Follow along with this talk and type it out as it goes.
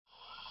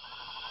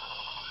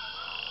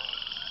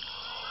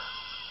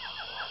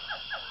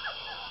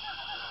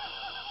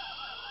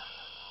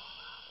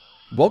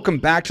Welcome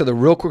back to the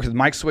Real Quick with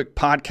Mike Swick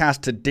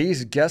podcast.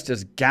 Today's guest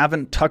is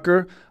Gavin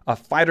Tucker, a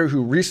fighter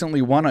who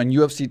recently won on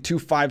UFC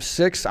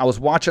 256. I was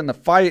watching the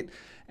fight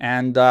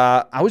and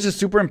I was just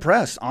super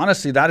impressed.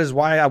 Honestly, that is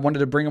why I wanted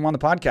to bring him on the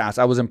podcast.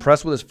 I was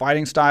impressed with his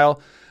fighting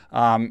style.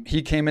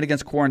 He came in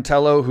against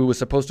Quarantillo, who was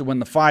supposed to win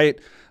the fight.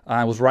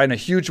 Was riding a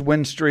huge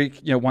win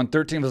streak, won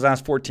 13 of his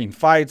last 14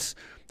 fights.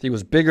 He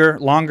was bigger,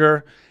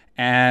 longer.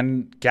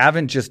 And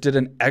Gavin just did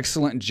an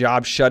excellent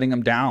job shutting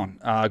him down.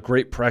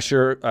 Great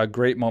pressure,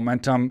 great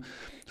momentum.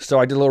 So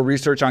I did a little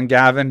research on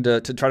Gavin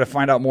to try to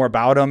find out more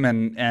about him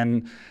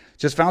and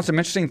just found some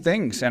interesting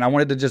things. And I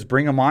wanted to just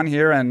bring him on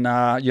here. And,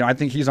 I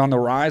think he's on the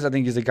rise. I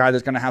think he's a guy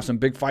that's going to have some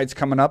big fights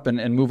coming up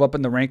and move up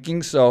in the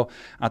rankings. So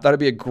I thought it'd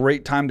be a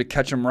great time to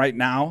catch him right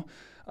now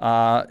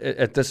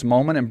at this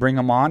moment and bring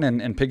him on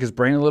and pick his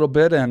brain a little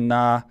bit and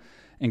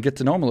get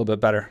to know him a little bit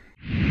better.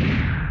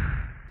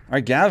 All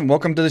right, Gavin,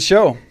 welcome to the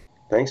show.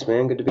 Thanks,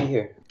 man. Good to be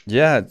here.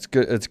 Yeah, it's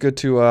good. It's good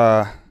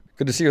to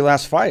see your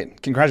last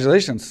fight.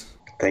 Congratulations.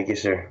 Thank you,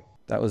 sir.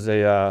 That was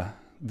a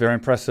very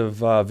impressive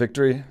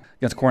victory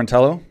against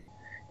Quarantillo.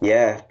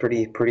 Yeah,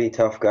 pretty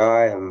tough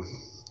guy.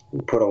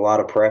 We put a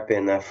lot of prep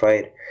in. That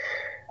fight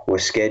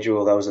was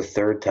scheduled. That was the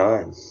third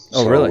time.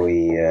 Oh, so really?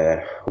 We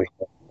had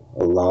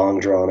a long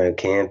drawn out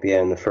camp.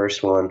 Yeah, in the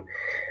first one,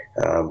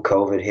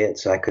 COVID hit,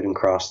 so I couldn't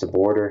cross the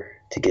border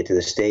to get to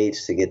the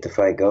States to get the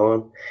fight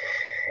going.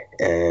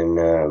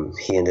 And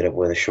he ended up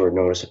with a short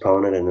notice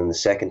opponent. And then the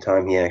second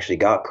time he actually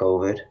got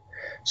COVID.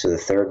 So the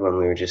third one,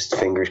 we were just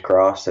fingers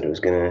crossed that it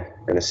was gonna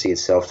see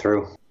itself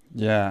through.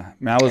 Yeah,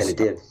 man, and it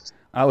did.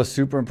 I was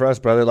super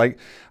impressed, brother. Like,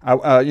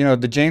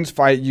 the James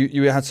fight,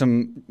 you had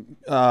some,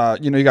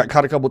 you got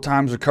caught a couple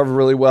times, recovered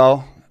really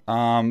well.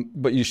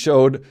 But you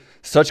showed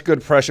such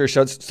good pressure,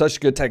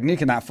 such good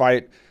technique in that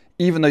fight.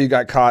 Even though you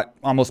got caught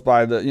almost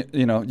by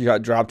you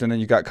got dropped and then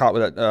you got caught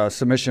with that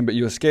submission, but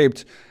you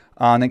escaped.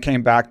 And then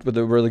came back with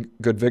a really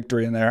good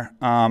victory in there.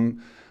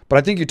 But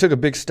I think you took a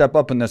big step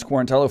up in this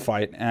Quarantillo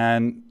fight.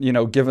 And,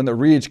 given the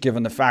reach,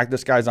 given the fact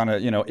this guy's on a,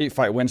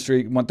 8-fight win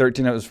streak, won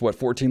 13 of his,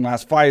 14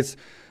 last fights,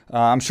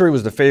 I'm sure he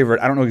was the favorite.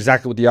 I don't know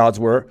exactly what the odds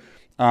were.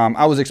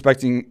 I was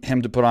expecting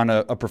him to put on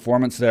a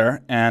performance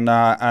there. And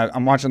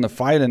I'm watching the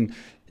fight, and,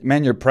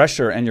 man, your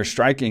pressure and your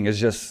striking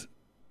is just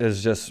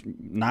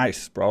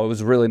nice, bro. It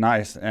was really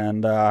nice.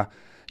 And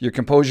your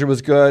composure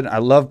was good. I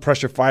love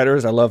pressure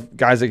fighters. I love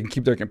guys that can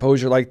keep their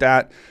composure like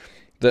that.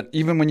 That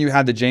even when you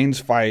had the James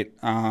fight,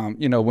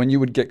 when you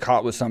would get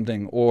caught with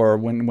something or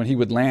when he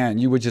would land,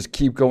 you would just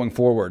keep going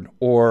forward.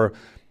 Or,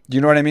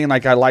 you know what I mean?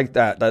 Like, I like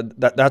that.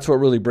 That's what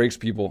really breaks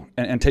people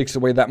and takes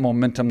away that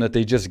momentum that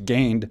they just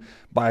gained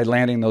by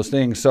landing those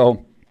things.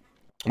 So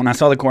when I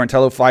saw the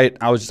Quarantillo fight,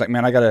 I was just like,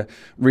 man, I got to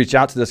reach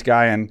out to this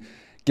guy and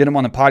get him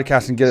on the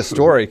podcast and get a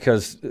story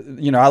because,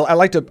 I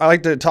like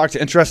to talk to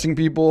interesting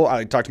people. I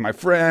like to talk to my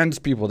friends,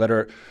 people that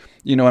are,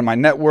 in my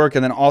network,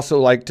 and then also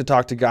like to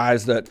talk to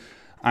guys that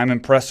I'm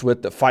impressed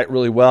with that fight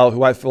really well,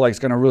 who I feel like is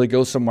going to really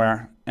go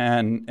somewhere.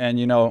 And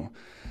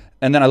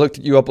then I looked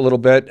you up a little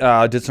bit,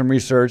 did some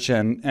research,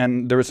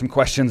 and there were some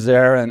questions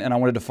there, and I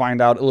wanted to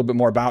find out a little bit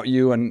more about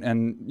you and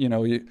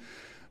how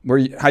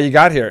you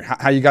got here,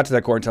 how you got to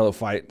that Quarantillo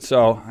fight.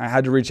 So I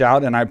had to reach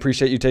out, and I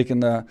appreciate you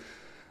taking the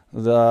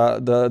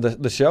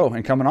show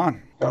and coming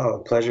on. Oh,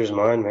 the pleasure's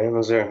mine, man.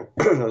 Those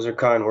are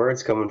kind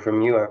words coming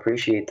from you. I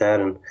appreciate that,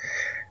 and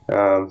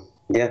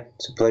yeah,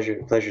 it's a pleasure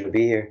to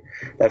be here.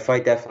 That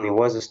fight definitely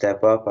was a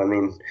step up. I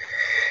mean,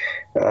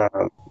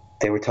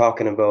 they were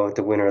talking about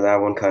the winner of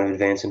that one kind of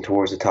advancing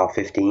towards the top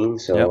 15.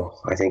 So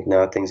yep. I think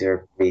now things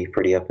are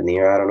pretty up in the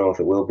air. I don't know if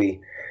it will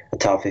be a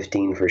top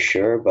 15 for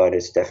sure, but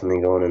it's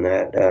definitely going in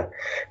that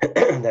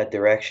that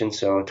direction.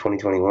 So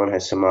 2021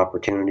 has some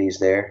opportunities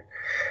there.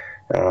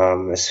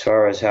 As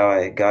far as how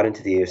I got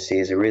into the UFC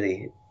is a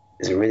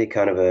really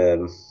kind of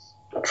a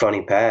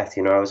funny path.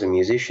 I was a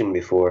musician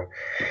before,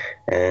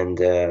 and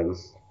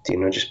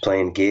just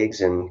playing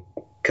gigs and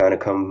kind of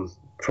come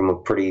from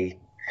a very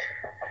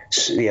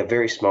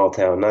small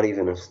town. Not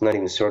even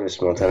sort of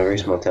small town. A very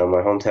small town.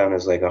 My hometown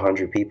has like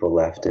 100 people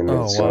left, and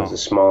wow. It's a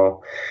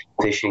small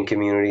fishing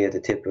community at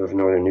the tip of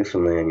northern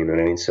Newfoundland. You know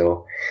what I mean?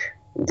 So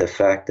the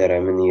fact that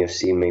I'm in the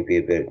UFC may be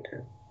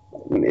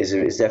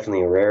is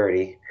definitely a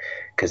rarity,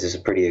 because it's a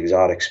pretty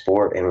exotic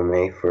sport,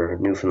 MMA, for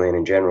Newfoundland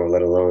in general,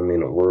 let alone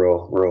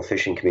rural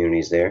fishing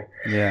communities there.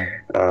 Yeah.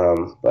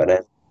 But I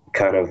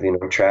kind of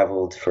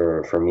traveled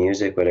for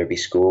music, whether it be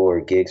school or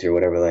gigs or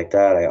whatever like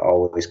that. I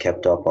always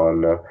kept up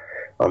on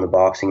the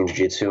boxing and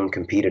jiu-jitsu and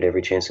competed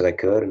every chance that I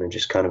could, and it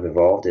just kind of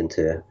evolved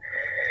into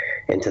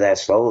that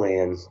slowly.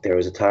 And there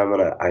was a time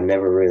when I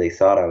never really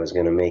thought I was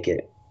going to make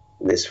it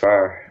this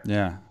far.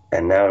 Yeah.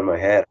 And now in my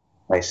head,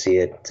 I see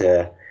it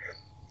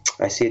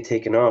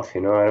taking off.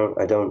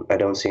 I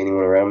don't see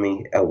anyone around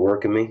me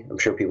outworking me. I'm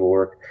sure people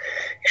work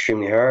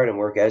extremely hard and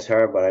work as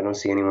hard, but I don't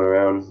see anyone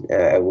around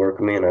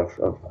outworking me. And I've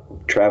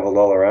traveled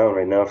all around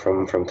right now,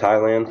 from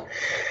Thailand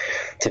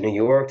to New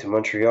York to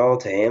Montreal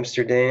to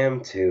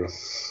Amsterdam to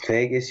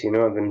Vegas.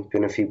 I've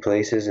been a few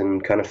places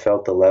and kind of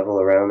felt the level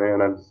around there.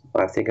 And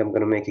I think I'm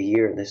going to make a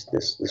year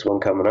this one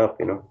coming up.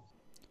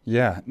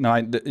 Yeah, no,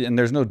 and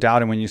there's no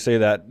doubt. And when you say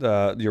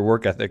that your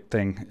work ethic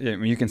thing, I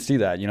mean, you can see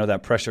that. You know,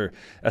 that pressure.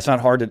 That's not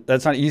hard.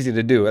 That's not easy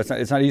to do. It's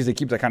not easy to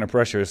keep that kind of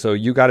pressure. So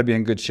you got to be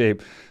in good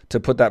shape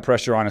to put that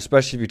pressure on,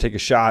 especially if you take a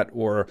shot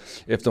or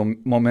if the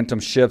momentum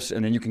shifts,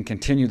 and then you can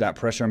continue that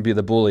pressure and be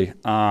the bully.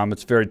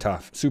 It's very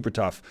tough, super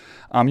tough.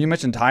 You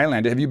mentioned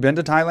Thailand. Have you been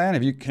to Thailand?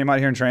 Have you came out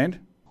here and trained?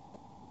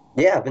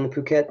 Yeah, I've been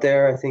to Phuket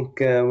there. I think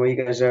where you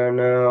guys are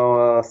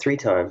now 3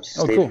 times.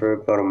 Oh, Stayed cool. for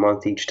about a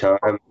month each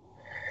time.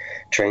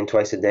 Trained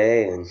twice a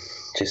day and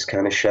just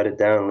kind of shut it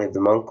down, live the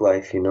monk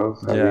life, you know.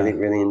 I Yeah,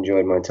 really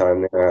enjoyed my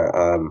time there.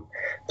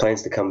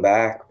 Plans to come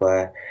back,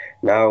 but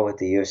now with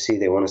the UFC,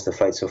 they want us to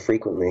fight so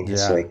frequently.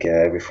 It's yeah, like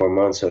every 4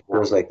 months, so it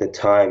feels like the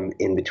time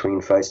in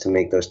between fights to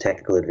make those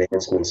technical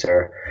advancements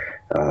are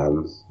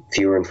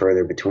fewer and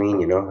further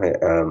between, you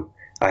know.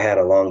 I had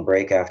a long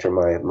break after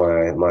my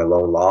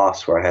lone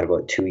loss where I had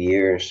about 2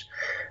 years,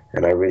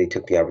 and I really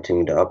took the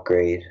opportunity to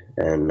upgrade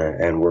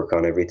and work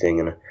on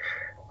everything. And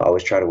I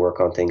always try to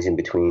work on things in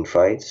between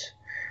fights.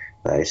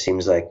 It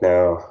seems like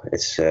now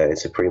it's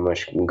a pretty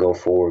much go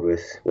forward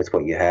with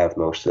what you have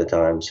most of the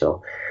time.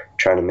 So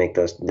trying to make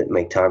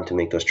time to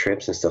make those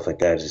trips and stuff like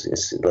that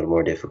is a little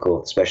more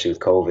difficult, especially with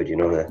COVID. You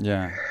know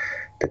yeah.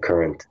 the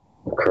current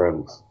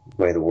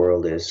way the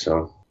world is.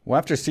 So. Well,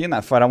 after seeing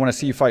that fight, I want to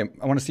see you fight.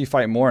 I want to see you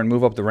fight more and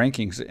move up the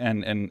rankings.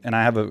 And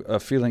I have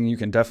a feeling you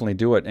can definitely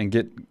do it and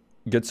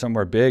get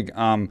somewhere big.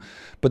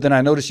 But then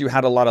I noticed you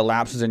had a lot of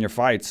lapses in your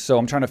fights. So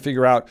I'm trying to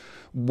figure out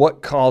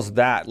what caused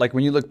that. Like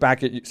when you look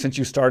back at since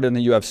you started in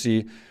the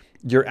UFC,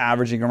 you're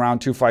averaging around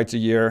 2 fights a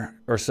year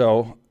or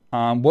so.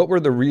 What were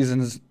the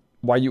reasons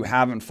why you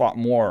haven't fought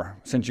more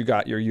since you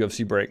got your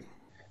UFC break?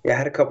 Yeah, I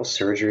had a couple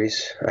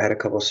surgeries.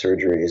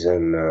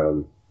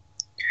 And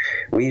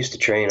we used to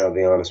train. I'll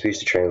be honest. We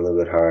used to train a little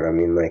bit hard. I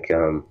mean, like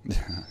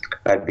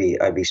I'd be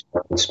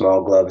in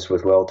small gloves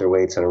with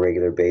welterweights on a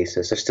regular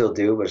basis. I still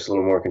do, but it's a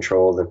little more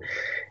controlled. And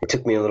it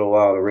took me a little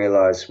while to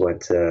realize where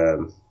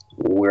the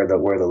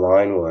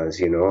line was,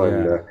 you know.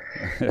 And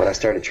Yeah. when I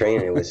started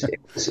training, it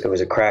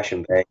was a crash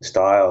and bang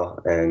style.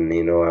 And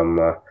you know,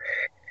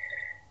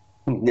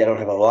 I don't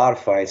have a lot of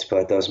fights,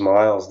 but those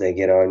miles they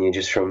get on you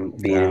just from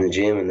being in Yeah. the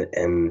gym,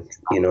 and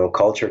you know,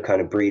 culture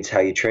kind of breeds how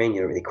you train.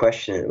 You don't really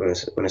question it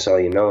when it's all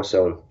you know.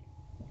 So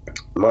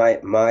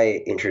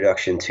my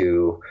introduction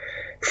to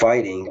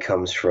fighting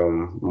comes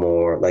from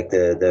more like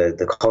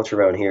the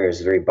culture around here is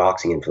very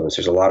boxing influenced.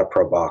 There's a lot of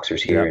pro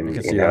boxers here Yep. I can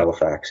in see that.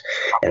 Halifax,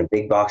 and a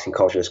big boxing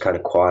culture is kind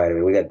of quiet. I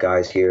mean, we got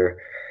guys here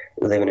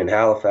living in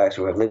Halifax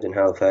or have lived in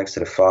Halifax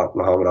that have fought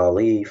Muhammad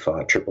Ali,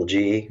 fought Triple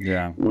G.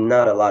 Yeah.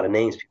 Not a lot of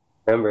names people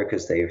remember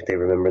because they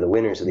remember the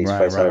winners of these Right.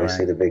 fights, Right.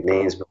 obviously Right. the big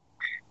names, but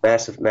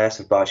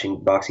massive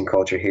boxing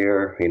culture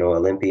here, you know,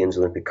 Olympians,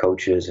 Olympic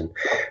coaches and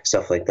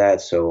stuff like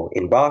that. So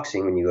in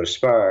boxing, when you go to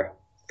spar,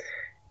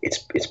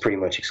 it's pretty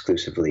much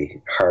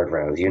exclusively hard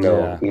rounds.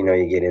 Yeah.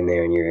 You get in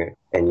there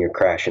and you're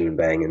crashing and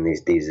banging these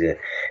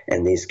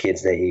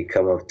kids that you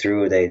come up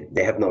through.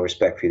 They have no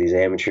respect for these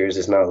amateurs.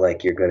 It's not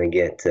like you're going to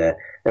get. They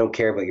don't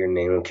care about your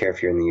name. They don't care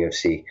if you're in the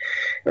UFC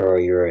or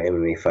you're an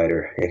MMA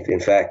fighter. In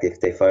fact,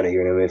 if they find out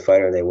you're an MMA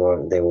fighter, they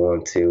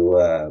want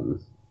to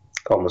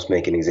almost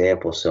make an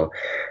example. So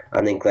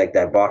I think like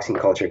that boxing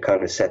culture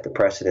kind of set the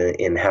precedent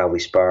in how we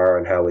spar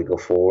and how we go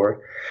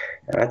forward.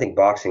 And I think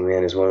boxing,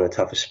 man, is one of the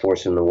toughest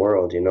sports in the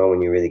world. You know,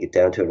 when you really get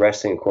down to it.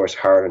 Wrestling, of course,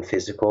 hard and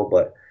physical,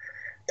 but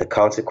the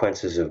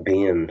consequences of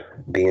being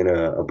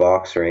a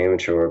boxer,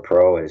 amateur, or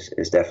pro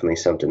is definitely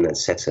something that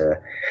sets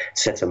a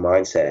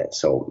mindset.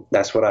 So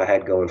that's what I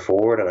had going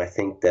forward, and I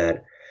think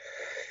that,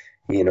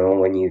 you know,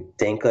 when you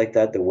think like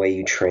that, the way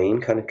you train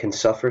kind of can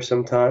suffer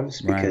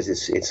sometimes Right. because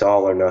it's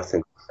all or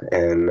nothing.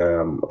 And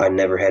I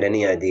never had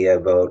any idea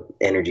about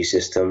energy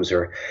systems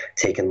or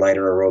taking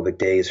lighter aerobic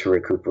days for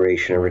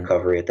recuperation or Right.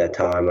 recovery at that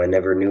time. I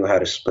never knew how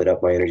to split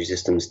up my energy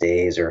systems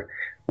days or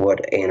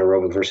what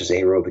anaerobic versus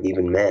aerobic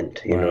even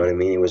meant. You know Right. what I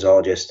mean? It was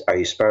all just, are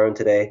you sparring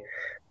today?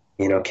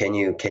 You know, can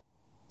you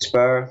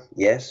spar?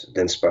 Yes,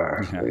 then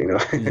spar. Yeah. You know,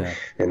 Yeah.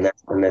 and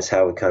that's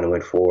how we kind of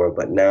went forward.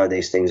 But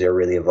nowadays things are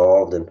really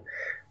evolved, and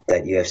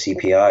that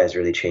UFCPI has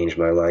really changed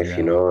my life,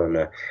 you Yeah. know,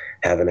 and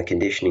having a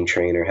conditioning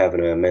trainer,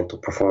 having a mental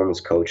performance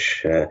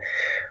coach,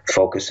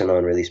 focusing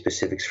on really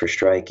specifics for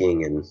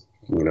striking and,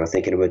 you know,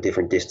 thinking about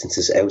different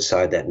distances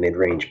outside that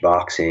mid-range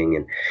boxing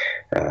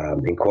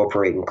and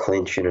incorporating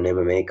clinch in an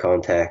MMA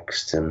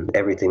context and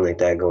everything like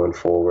that going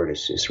forward.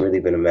 It's really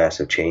been a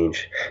massive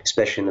change,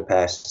 especially in the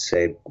past,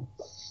 say,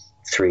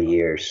 3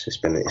 years. It's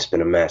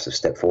been a massive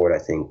step forward, I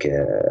think,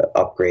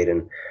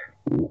 upgrading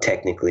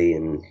technically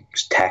and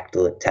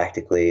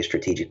tactically,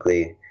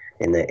 strategically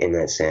in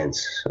that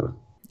sense. So.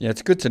 Yeah,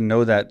 it's good to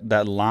know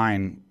that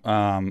line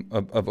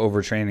of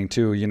overtraining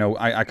too. You know,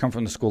 I come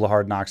from the School of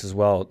Hard Knocks as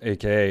well,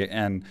 AKA,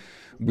 and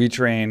we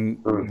train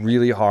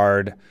really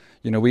hard.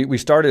 You know, we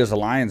started as a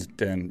Lions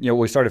Den. You know,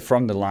 we started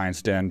from the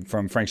Lions Den,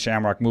 from Frank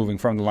Shamrock moving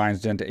from the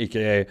Lions Den to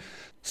AKA.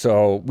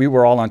 So we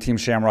were all on Team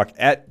Shamrock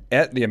at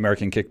the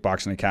American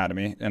Kickboxing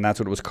Academy, and that's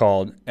what it was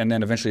called. And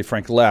then eventually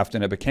Frank left,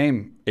 and it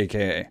became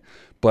AKA.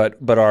 but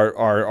our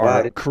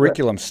Wow.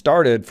 curriculum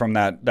started from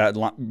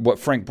what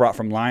Frank brought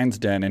from Lions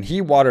Den, and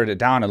he watered it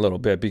down a little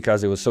bit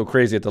because it was so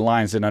crazy at the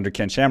Lions Den under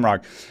Ken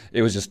Shamrock.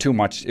 It was just too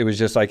much. It was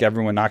just like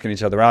everyone knocking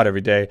each other out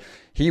every day.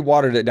 He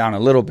watered it down a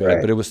little bit,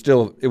 Right. but it was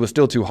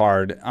still too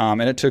hard,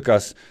 and it took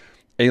us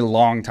a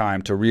long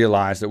time to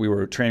realize that we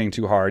were training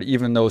too hard,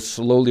 even though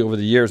slowly over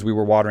the years we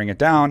were watering it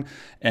down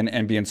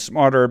and being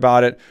smarter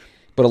about it.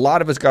 But a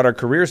lot of us got our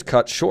careers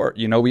cut short.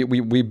 You know,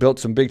 we built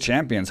some big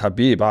champions,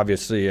 Habib,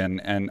 obviously,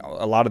 and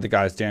a lot of the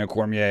guys, Daniel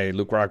Cormier,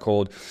 Luke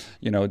Rockhold,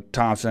 you know,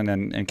 Thompson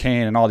and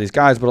Kane and all these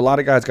guys. But a lot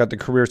of guys got the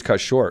careers cut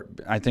short.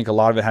 I think a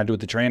lot of it had to do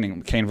with the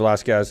training. Kane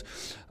Velasquez,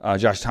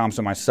 Josh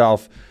Thompson,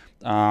 myself.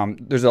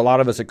 There's a lot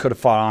of us that could have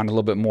fought on a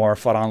little bit more,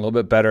 fought on a little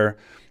bit better.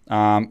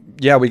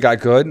 Yeah, we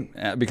got good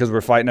because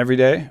we're fighting every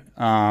day.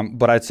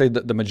 But I'd say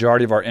that the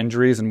majority of our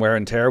injuries and wear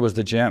and tear was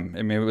the gym.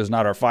 I mean, it was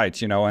not our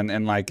fights, you know,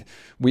 and like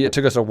it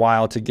took us a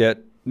while to get,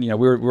 you know,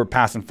 we were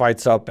passing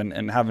fights up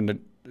and having to,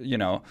 you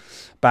know,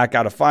 back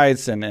out of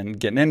fights and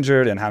getting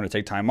injured and having to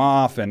take time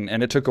off. And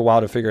it took a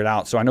while to figure it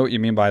out. So I know what you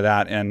mean by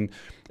that. And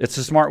it's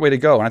a smart way to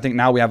go. And I think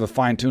now we have a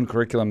fine-tuned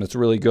curriculum that's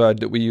really good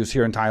that we use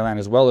here in Thailand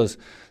as well as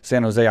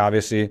San Jose,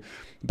 obviously.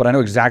 But I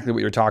know exactly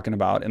what you're talking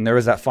about. And there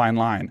is that fine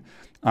line.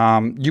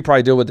 You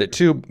probably deal with it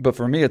too, but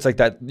for me, it's like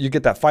that you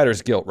get that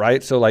fighter's guilt,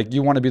 right? So like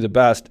you want to be the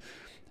best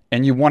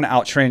and you want to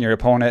out-train your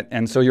opponent.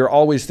 And so you're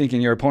always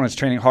thinking your opponent's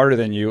training harder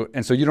than you.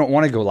 And so you don't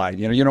want to go light.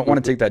 You know, you don't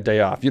want to take that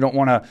day off. You don't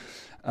want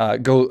to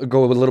go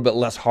a little bit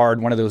less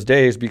hard one of those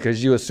days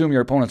because you assume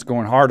your opponent's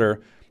going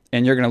harder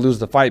and you're going to lose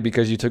the fight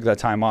because you took that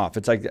time off.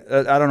 It's like,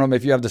 I don't know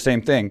if you have the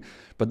same thing,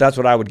 but that's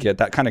what I would get,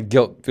 that kind of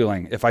guilt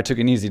feeling if I took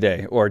an easy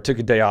day or took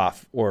a day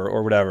off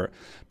or whatever.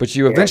 But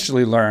you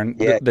eventually learn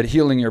that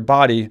healing your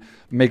body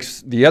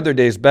makes the other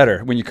days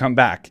better when you come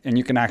back and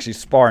you can actually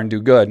spar and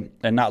do good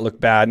and not look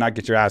bad, not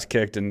get your ass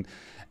kicked and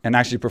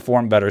actually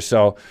perform better.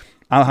 So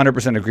I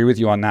 100% agree with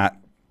you on that.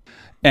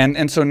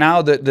 And so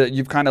now that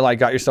you've kind of like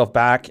got yourself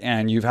back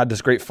and you've had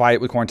this great fight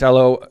with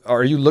Quarantello,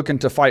 are you looking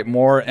to fight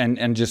more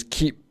and just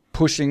keep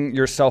pushing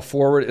yourself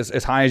forward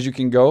as high as you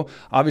can go?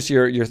 Obviously,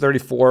 you're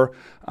 34.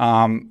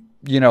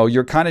 You know,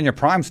 you're kind of in your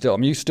prime still. I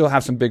mean, you still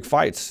have some big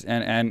fights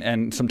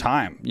and some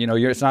time. You know,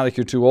 it's not like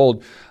you're too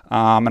old.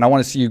 And I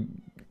want to see you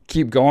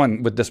keep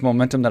going with this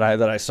momentum that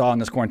I saw in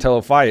this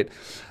Quarantello fight.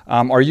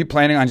 Are you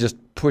planning on just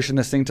pushing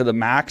this thing to the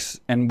max?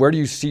 And where do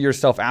you see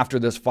yourself after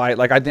this fight?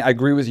 Like, I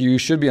agree with you. You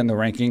should be in the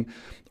ranking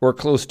or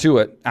close to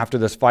it after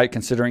this fight,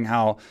 considering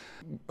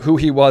who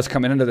he was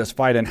coming into this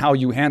fight and how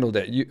you handled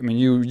it.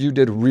 You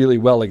did really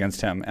well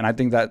against him, and I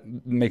think that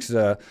makes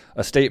a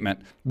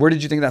statement. Where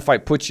did you think that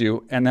fight puts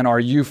you? And then are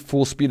you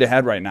full speed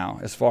ahead right now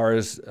as far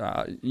as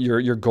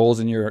your goals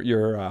and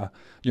your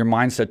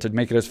mindset to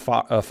make it as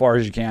far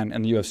as you can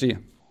in the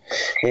UFC?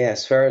 Yeah,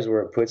 as far as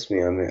where it puts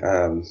me, I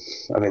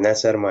mean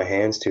that's out of my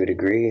hands to a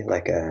degree.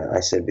 Like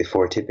I said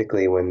before,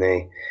 typically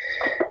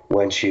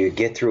once you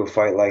get through a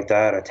fight like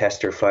that, a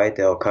tester fight,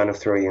 they'll kind of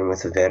throw you in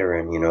with a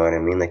veteran. You know what I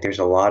mean? Like there's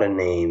a lot of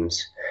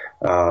names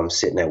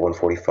sitting at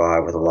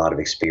 145 with a lot of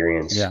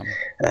experience. Yeah.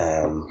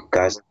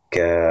 Guys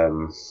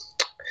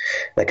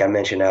like I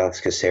mentioned,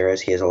 Alex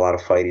Caceres, he has a lot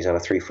of fight. He's on a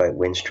 3-fight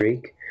win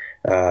streak.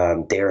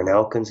 Darren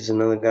Elkins is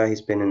another guy.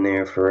 He's been in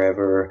there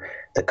forever.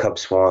 The Cub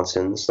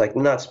Swansons, like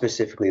not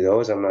specifically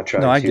those. I'm not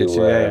trying to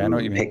I know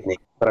what you mean. pick names,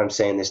 but I'm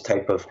saying this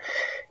type of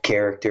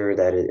character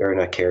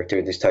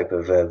this type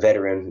of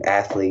veteran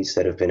athletes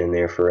that have been in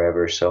there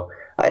forever. So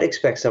I'd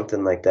expect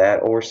something like that,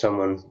 or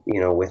someone,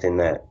 you know, within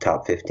that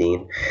top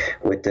 15.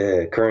 With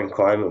the current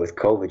climate with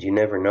COVID, you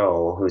never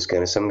know who's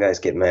going to. Some guys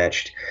get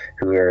matched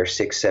who are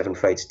 6-7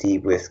 fights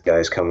deep with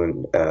guys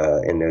coming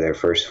into their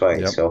first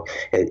fight. Yep. So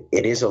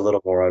it is a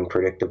little more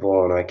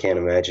unpredictable, and I can't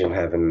imagine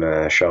having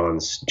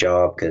Sean's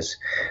job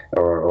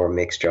or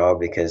Mick's job,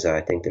 because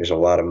I think there's a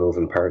lot of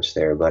moving parts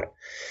there. But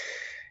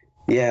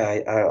yeah,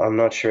 I'm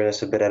not sure.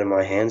 That's a bit out of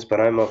my hands,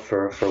 but I'm up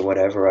for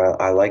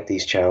whatever. I like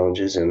these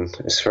challenges, and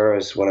as far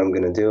as what I'm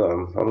going to do,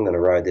 I'm going to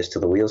ride this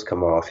till the wheels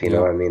come off. You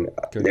know, I mean,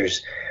 Good.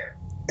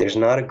 There's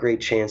not a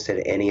great chance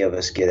that any of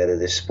us get out of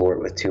this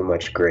sport with too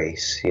much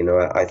grace. You know,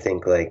 I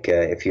think like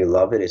if you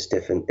love it, it's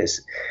different.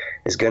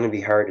 It's going to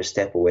be hard to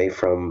step away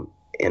from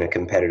in a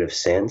competitive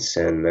sense,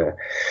 and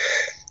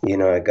you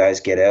know,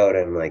 guys get out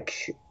and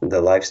like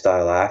the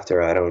lifestyle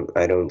after,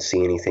 I don't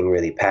see anything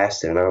really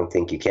past it. And I don't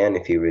think you can,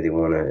 if you really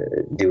want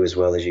to do as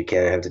well as you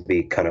can. Have to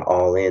be kind of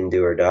all in,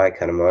 do or die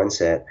kind of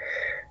mindset.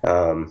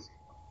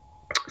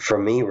 For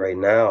me right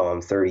now,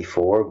 I'm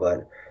 34,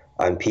 but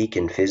I'm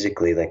peaking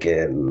physically. Like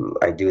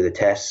I do the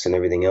tests and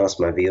everything else.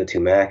 My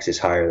VO2 max is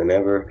higher than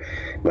ever.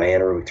 My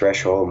anaerobic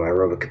threshold, my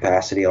aerobic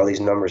capacity, all these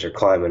numbers are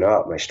climbing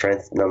up. My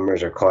strength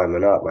numbers are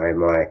climbing up.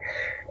 My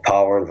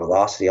power and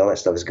velocity, all that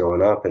stuff is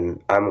going up, and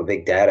I'm a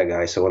big data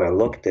guy. So when I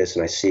look at this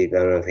and I see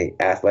that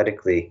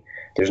athletically,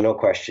 there's no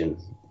question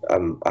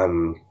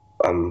I'm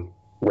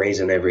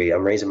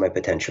I'm raising my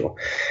potential.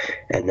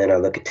 And then I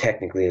look at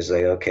technically as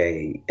like,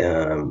 okay,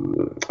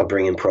 I'll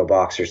bring in pro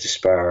boxers to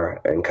spar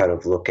and kind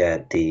of look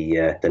at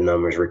the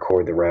numbers,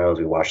 record the rounds.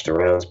 We watch the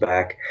rounds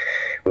back,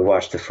 we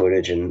watch the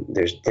footage, and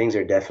there's things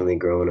are definitely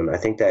growing. And I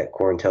think that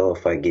Quarantello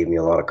fight gave me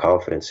a lot of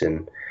confidence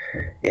in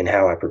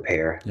how I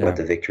prepare, what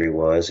the victory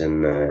was,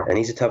 and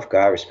he's a tough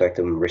guy. Respect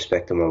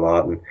him a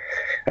lot, and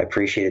I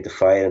appreciated the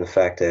fight and the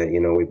fact that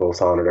we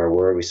both honored our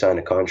word. We signed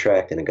a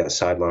contract and it got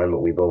sidelined, but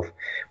we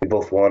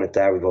both wanted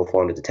that. We both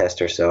wanted to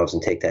test ourselves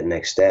and take that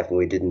next step, and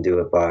we didn't do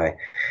it by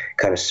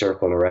kind of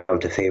circling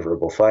around to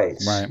favorable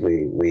fights. Right.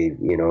 We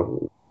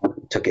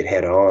took it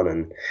head on,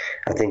 and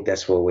I think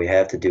that's what we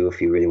have to do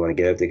if you really want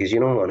to get up there, because you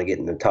don't want to get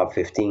in the top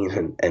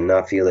 15 and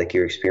not feel like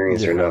you're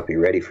experienced or not be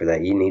ready for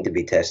that. You need to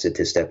be tested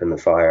to step in the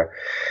fire,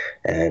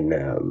 and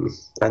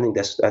I think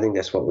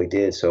that's what we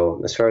did.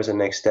 So as far as the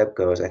next step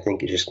goes, I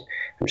think I'm just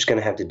going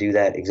to have to do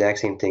that exact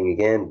same thing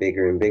again,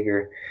 bigger and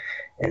bigger,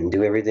 and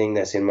do everything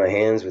that's in my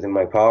hands, within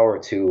my power,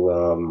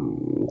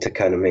 to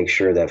kind of make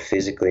sure that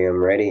physically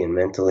I'm ready and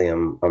mentally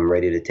I'm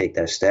ready to take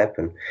that step.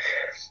 And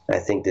I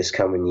think this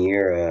coming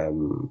year,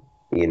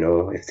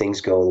 if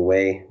things go the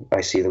way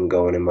I see them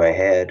going in my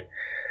head,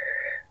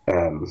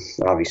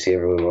 obviously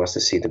everyone wants to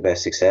see the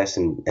best success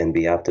and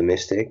be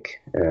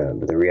optimistic.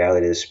 But the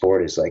reality of the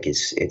sport is like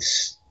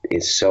it's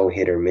so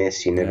hit or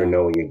miss. You never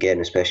know what you're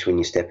getting, especially when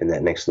you step in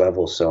that next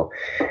level. So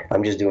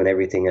I'm just doing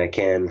everything I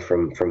can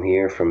from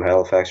here, from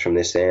Halifax, from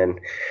this end,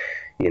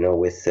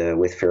 with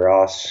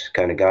Firas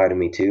kind of guiding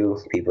me too,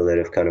 people that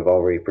have kind of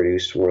already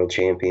produced world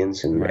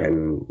champions,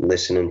 and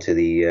listening to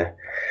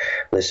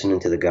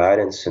the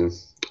guidance. And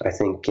I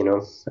think,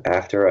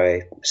 after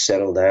I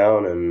settle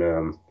down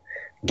and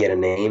get a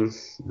name,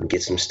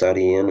 get some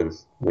study in, and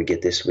we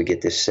get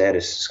this set,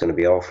 it's going to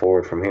be all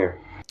forward from here.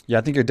 Yeah,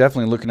 I think you're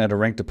definitely looking at a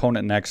ranked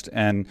opponent next,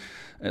 and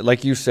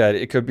like you said,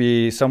 it could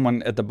be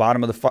someone at the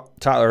bottom of the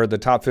top or the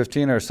top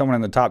 15, or someone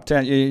in the top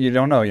 10. You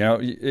don't know,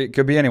 it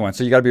could be anyone.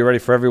 So you got to be ready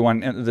for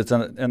everyone that's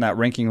in that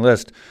ranking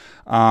list.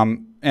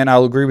 And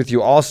I'll agree with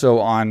you also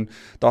on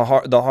the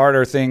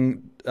harder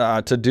thing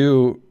to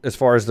do as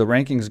far as the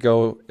rankings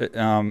go.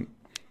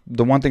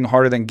 The one thing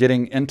harder than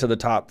getting into the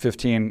top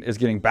 15 is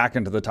getting back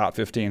into the top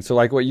 15. So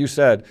like what you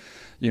said,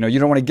 you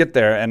don't want to get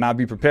there and not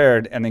be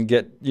prepared and then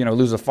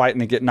lose a fight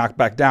and then get knocked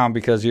back down,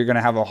 because you're going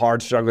to have a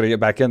hard struggle to get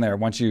back in there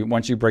once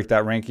you break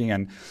that ranking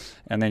and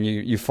then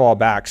you fall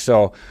back.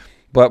 So,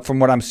 but from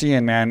what I'm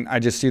seeing, man, I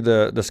just see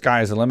the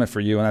sky is the limit for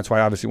you, and that's why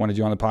I obviously wanted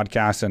you on the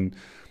podcast. And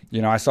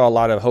I saw a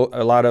lot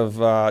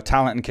of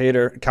talent in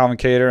Calvin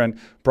Kattar, and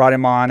brought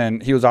him on,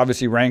 and he was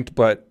obviously ranked,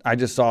 but I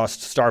just saw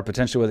star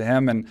potential with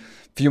him. And a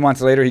few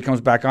months later, he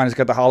comes back on. He's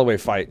got the Holloway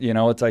fight.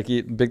 It's like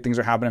big things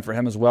are happening for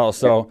him as well.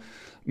 So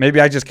maybe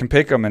I just can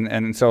pick him,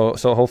 and so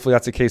hopefully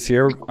that's the case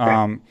here.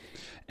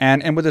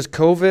 And with this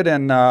COVID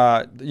and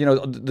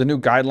the new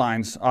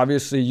guidelines,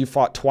 obviously you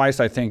fought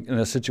twice, I think, in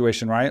this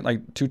situation, right?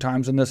 Like 2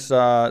 times in this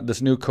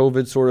new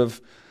COVID sort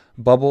of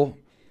bubble.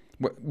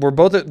 Were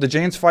both the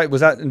James fight, was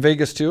that in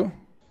Vegas too?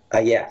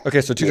 Yeah.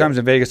 Okay, so 2 times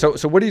in Vegas. So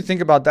what do you think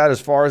about that as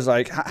far as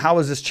like how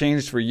has this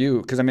changed for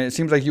you? Because I mean, it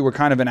seems like you were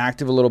kind of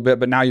inactive a little bit,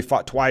 but now you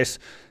fought twice,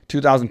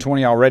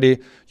 2020 already.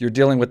 You're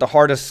dealing with the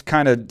hardest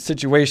kind of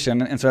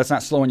situation, and so that's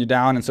not slowing you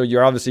down. And so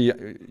you're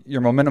obviously your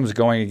momentum is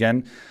going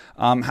again.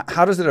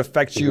 How does it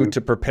affect you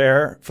to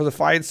prepare for the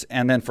fights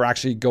and then for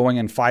actually going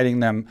and fighting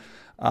them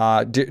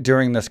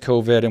during this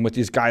COVID and with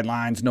these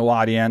guidelines, no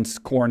audience,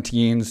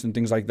 quarantines, and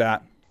things like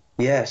that?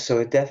 Yeah, so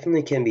it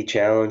definitely can be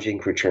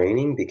challenging for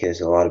training,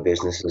 because a lot of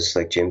businesses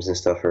like gyms and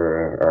stuff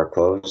are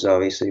closed,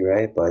 obviously,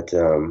 right? But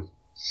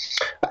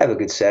I have a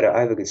good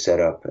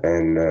setup,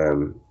 and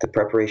the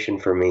preparation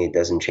for me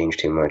doesn't change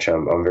too much.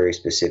 I'm very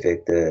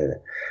specific. The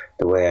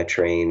way I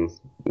train,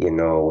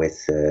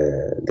 with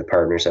the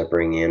partners I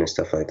bring in and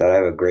stuff like that. I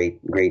have a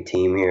great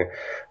team here.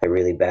 They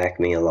really back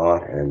me a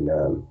lot, and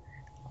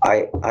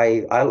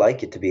I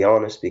like it, to be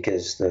honest,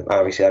 because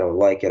obviously I don't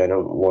like it. I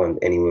don't want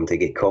anyone to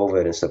get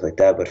COVID and stuff like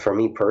that. But for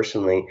me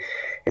personally,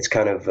 it's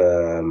kind of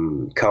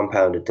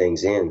compounded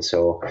things in.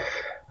 So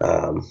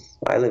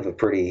I live a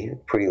pretty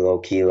low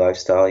key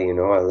lifestyle.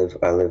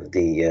 I live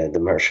the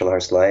martial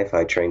arts life.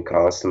 I train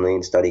constantly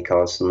and study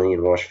constantly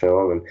and watch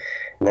film, and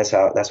that's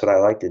what I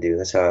like to do.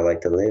 That's how I like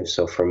to live.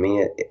 So for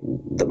me,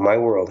 my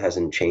world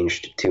hasn't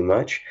changed too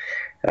much.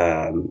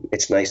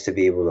 It's nice to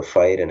be able to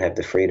fight and have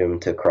the freedom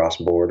to cross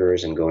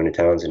borders and go into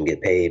towns and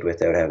get paid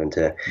without having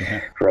to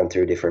run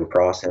through different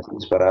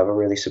processes. But I have a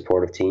really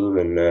supportive team,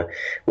 and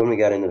when we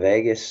got into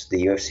Vegas,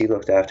 the UFC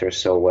looked after us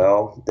so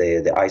well.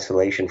 The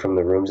isolation from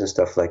the rooms and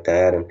stuff like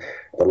that, and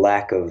the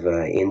lack of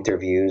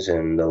interviews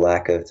and the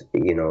lack of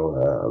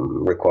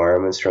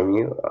requirements from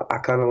you, I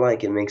kind of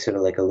like it. Makes it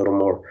like a little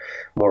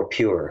more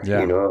pure.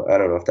 I don't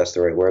know if that's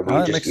the right word,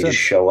 but you just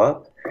show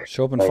up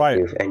and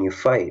fight, and you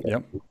fight.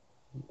 Yep.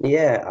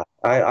 Yeah,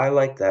 I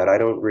like that. I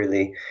don't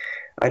really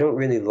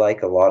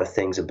like a lot of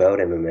things about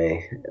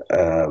MMA.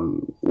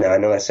 Now I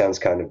know that sounds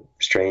kind of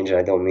strange, and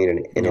I don't mean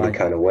it in any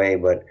kind of way,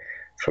 but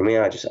for me,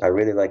 I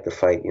really like the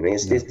fight.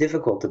 It's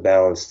difficult to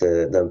balance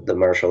the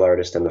martial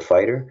artist and the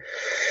fighter.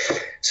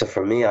 So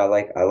for me, I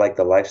like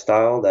the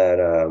lifestyle that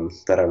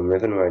I'm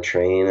living when I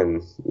train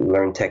and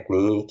learn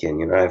technique.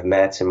 And I have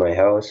mats in my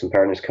house, and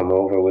partners come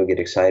over. We'll get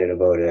excited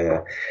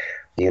about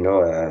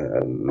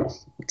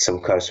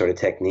some kind of sort of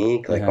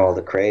technique, like all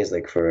the craze,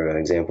 like for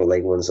example,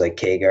 leg ones like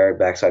K-guard,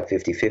 backside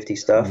 50-50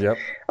 stuff. Yep.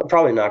 I'm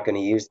probably not going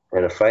to use it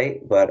in a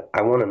fight, but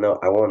I want to know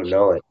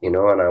it, and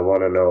I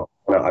want to know,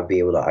 I'll be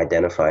able to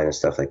identify it and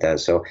stuff like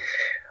that. So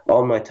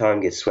all my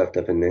time gets swept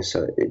up in this.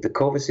 So the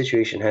COVID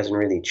situation hasn't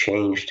really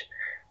changed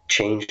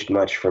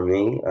much for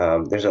me.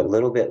 There's a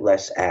little bit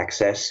less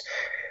access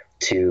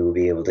to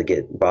be able to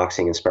get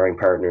boxing and sparring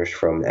partners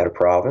from out of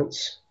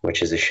province,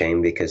 which is a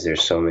shame because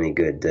there's so many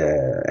good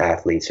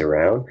athletes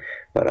around.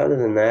 But other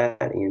than that,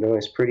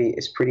 it's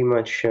pretty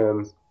much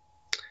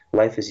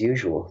life as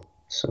usual.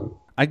 So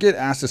I get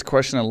asked this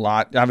question a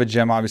lot. I have a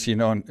gym, obviously,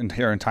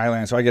 here in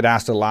Thailand, so I get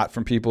asked a lot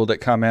from people that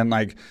come in,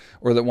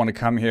 or that want to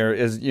come here.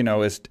 Is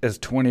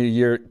 20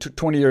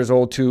 years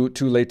old too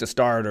late to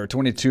start, or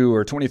 22,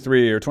 or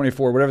 23, or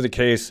 24, whatever the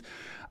case.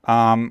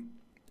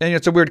 And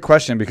it's a weird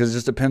question because it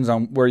just depends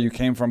on where you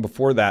came from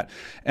before that.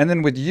 And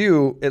then with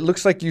you, it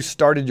looks like you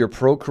started your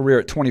pro career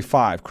at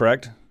 25,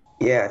 correct?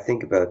 Yeah, I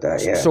think about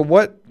that, yeah. So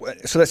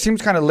that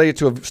seems kind of late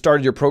to have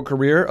started your pro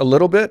career a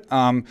little bit.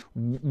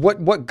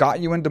 What got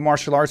you into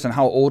martial arts, and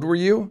how old were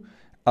you?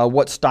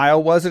 What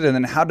style was it? And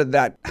then how did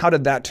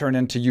that turn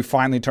into you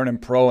finally turning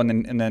pro and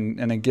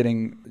then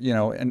getting,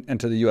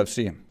 into the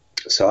UFC?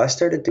 So I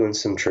started doing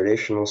some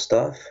traditional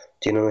stuff.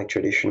 Do you know, like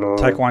traditional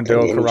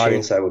Taekwondo, karate?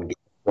 Chance I would get.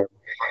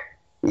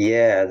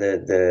 Yeah,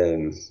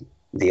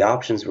 the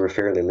options were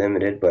fairly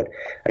limited, but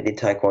I did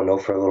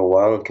Taekwondo for a little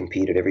while and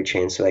competed every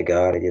chance that I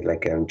got. I did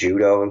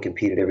judo and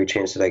competed every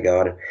chance that I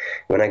got. And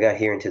when I got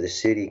here into the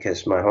city,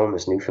 because my home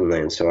is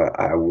Newfoundland, so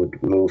I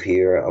would move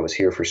here. I was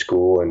here for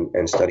school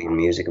and studying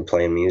music and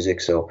playing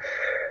music. So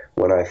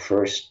when I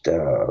first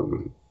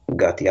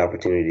got the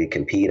opportunity to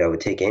compete, I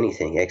would take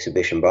anything,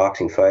 exhibition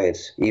boxing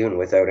fights, even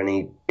without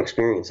any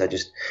experience. I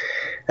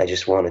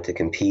just wanted to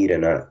compete,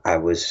 and I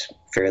was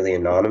fairly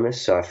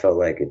anonymous, so I felt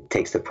like it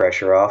takes the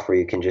pressure off where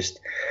you can just,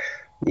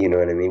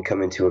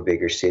 come into a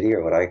bigger city,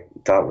 or what I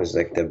thought was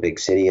like the big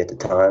city at the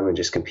time, and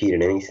just compete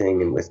in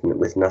anything and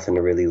with nothing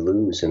to really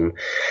lose. And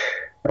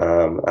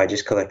I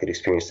just collected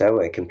experience that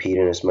way,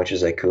 competing as much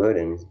as I could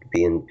and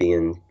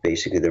being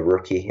basically the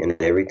rookie and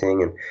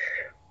everything. And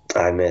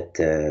I met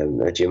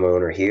a gym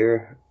owner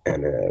here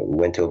and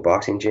went to a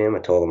boxing gym. I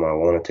told him I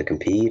wanted to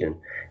compete, and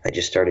I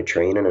just started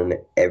training, and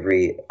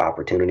every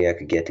opportunity I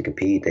could get to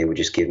compete, they would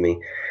just give me.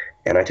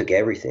 And I took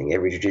everything,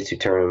 every jiu-jitsu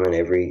tournament,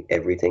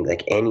 everything,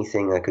 like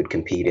anything I could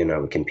compete in, I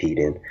would compete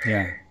in.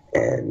 Yeah.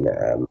 And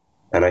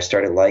I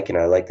started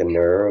I like the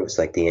nerves,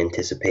 like the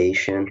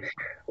anticipation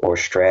or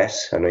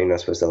stress. I know you're not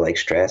supposed to like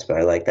stress, but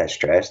I like that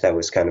stress that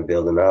was kind of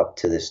building up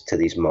to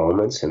these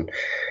moments. And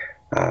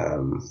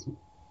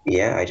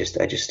I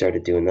just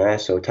started doing that.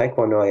 So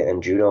Taekwondo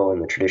and Judo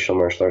and the traditional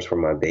martial arts were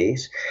my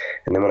base.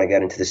 And then when I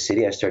got into the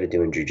city, I started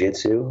doing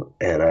Jiu-Jitsu.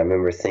 And I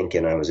remember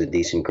thinking I was a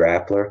decent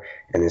grappler.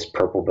 And this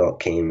purple belt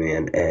came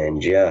in and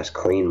just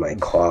cleaned my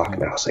clock.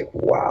 And I was like,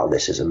 wow,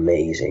 this is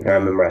amazing. I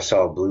remember I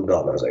saw a blue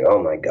belt and I was like,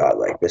 oh my God,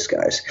 like this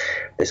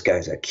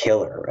guy's a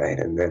killer, right?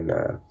 And then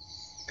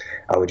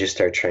I would just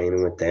start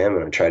training with them,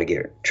 and I try to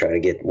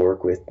get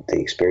work with the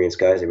experienced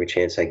guys every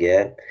chance I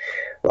get.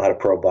 A lot of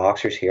pro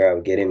boxers here. I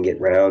would get in, get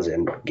rounds,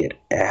 and get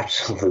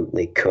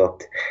absolutely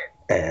cooked,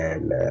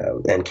 and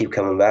keep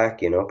coming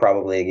back.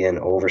 Probably again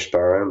over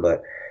sparring,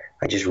 but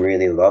I just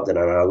really loved it,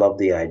 and I loved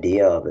the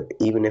idea of it.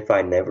 Even if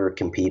I never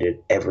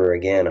competed ever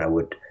again, I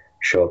would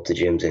show up to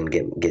gyms and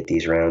get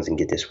these rounds and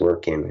get this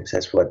work in.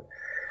 That's what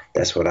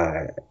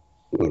I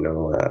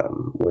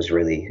was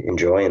really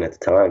enjoying at the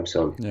time.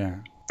 So yeah.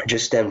 It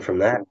just stemmed from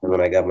that. And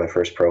when I got my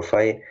first pro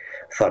fight,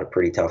 I fought a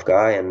pretty tough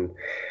guy and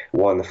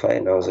won the fight.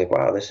 And I was like,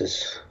 wow, this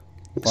is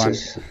fun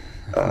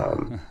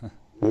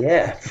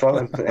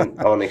and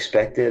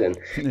unexpected. And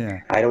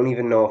I don't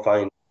even know if I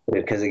enjoyed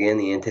it because, again,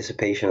 the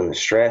anticipation and the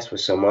stress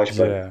was so much.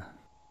 But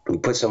you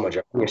put so much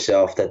on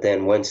yourself that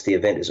then once the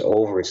event is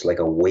over, it's like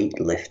a weight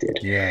lifted.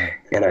 Yeah.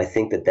 And I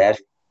think that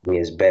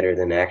is better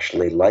than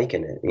actually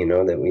liking it,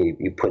 that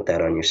you put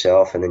that on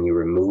yourself and then you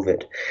remove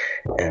it,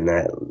 and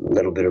that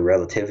little bit of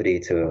relativity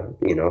to,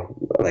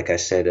 like I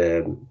said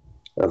a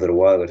little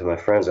while ago to my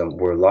friends,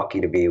 we're lucky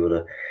to be able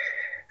to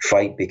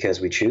fight because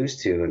we choose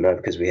to and not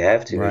because we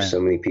have to. Right. There's so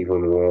many people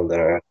in the world that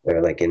are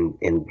like in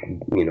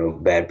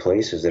bad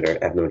places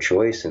that have no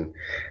choice, and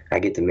I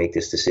get to make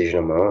this decision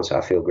on my own, so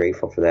I feel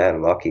grateful for that.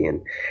 I'm lucky,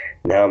 and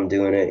now I'm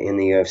doing it in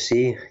the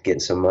UFC,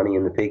 getting some money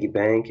in the piggy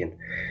bank and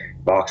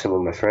boxing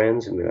with my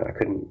friends. I mean, I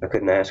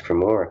couldn't ask for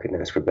more. I couldn't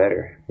ask for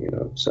better,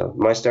 So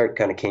my start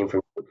kind of came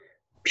from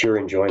pure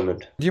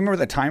enjoyment. Do you remember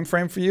the time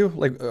frame for you,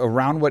 like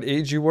around what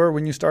age you were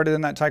when you started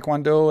in that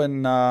Taekwondo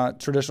and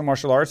traditional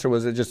martial arts, or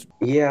was it just?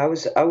 Yeah,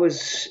 I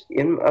was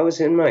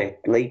in my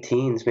late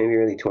teens, maybe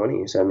early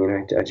 20s. I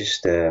mean, I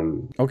just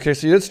Okay,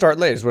 so you did start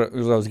late, is what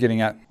I was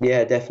getting at.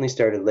 yeah, definitely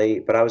started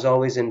late, but I was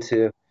always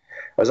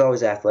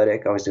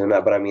athletic. I was doing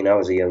that, but I mean, I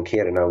was a young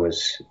kid, and I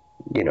was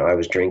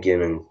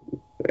drinking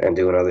and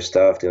doing other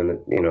stuff, doing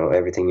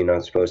everything you're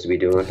not supposed to be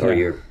doing, or Yeah.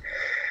 you're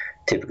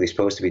typically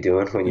supposed to be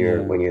doing when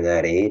Yeah. you're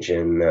that age.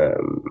 And I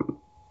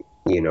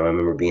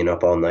remember being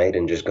up all night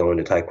and just going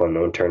to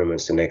Taekwondo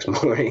tournaments the next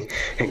morning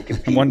and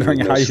competing Wondering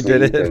with no how you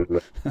did sleep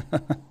it.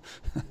 and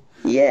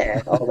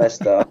yeah, all that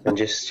stuff, and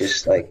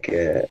just like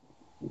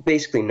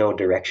basically no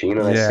direction. You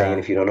know that saying, Yeah.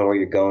 if you don't know where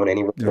you're going,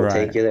 any road will Right.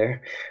 take you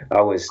there.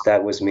 That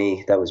was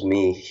me. That was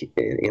me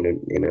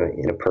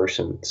in a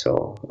person.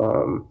 So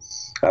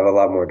I have a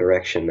lot more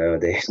direction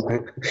nowadays.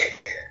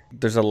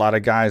 There's a lot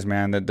of guys,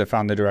 man, that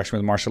found their direction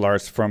with martial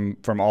arts from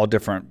all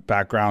different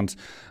backgrounds.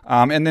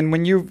 And then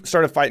when you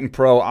started fighting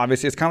pro,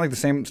 obviously it's kind of like the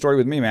same story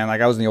with me, man.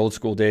 Like I was in the old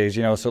school days,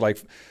 so like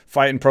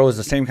fighting pro is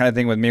the same kind of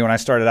thing with me. When I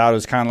started out, it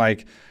was kind of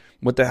like,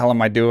 what the hell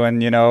am I doing?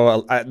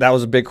 That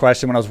was a big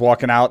question when I was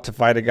walking out to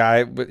fight a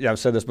guy. But yeah, I've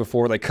said this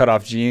before, like cut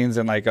off jeans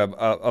and like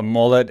a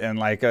mullet and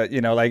like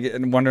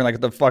and wondering like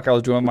what the fuck I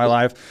was doing in my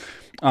life.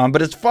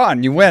 But it's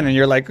fun. You win and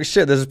you're like,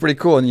 shit, this is pretty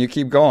cool. And you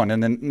keep going.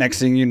 And then next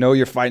thing you know,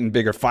 you're fighting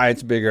bigger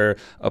fights, bigger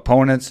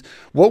opponents.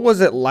 What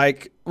was it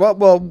like?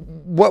 Well,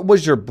 what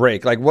was your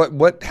break? Like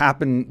what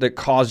happened that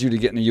caused you to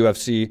get in the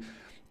UFC?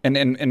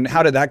 And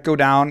how did that go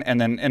down?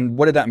 And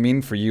what did that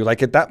mean for you?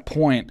 Like at that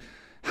point,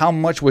 how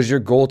much was your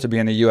goal to be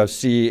in the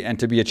UFC and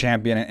to be a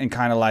champion and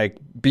kind of like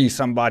be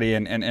somebody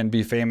and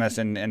be famous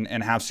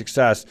and have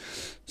success?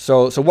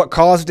 So what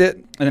caused it?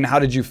 And then how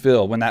did you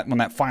feel when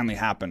that finally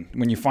happened?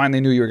 When you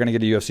finally knew you were going to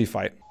get a UFC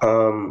fight?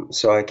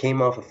 So I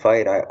came off a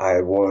fight. I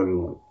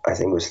won, I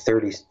think it was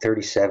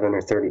 37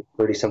 or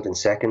 30 something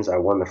seconds. I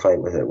won the fight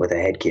with a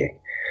head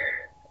kick.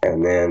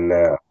 And then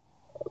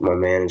my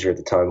manager at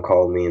the time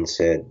called me and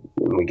said,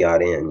 we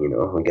got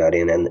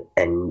in.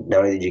 And not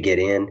only did you get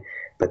in,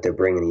 but they're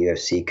bringing a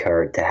UFC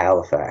card to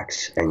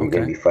Halifax, and you're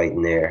going to be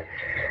fighting there.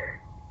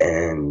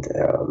 And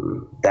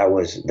that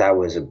was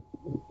a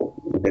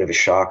bit of a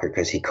shocker,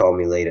 because he called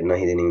me late at night.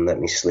 He didn't even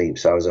let me sleep,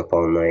 so I was up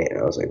all night, and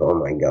I was like, oh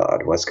my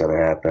God, what's going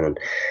to happen? And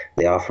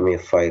they offered me a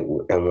fight,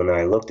 and when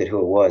I looked at who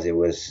it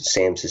was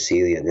Sam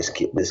Cecilia,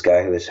 this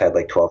guy who has had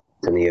like 12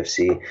 in the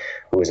UFC,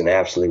 who was an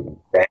absolute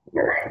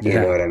banger. You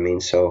know what I mean?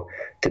 So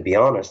to be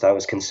honest, I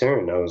was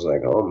concerned. I was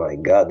like, oh my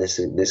God,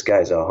 this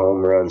guy's a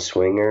home run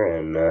swinger,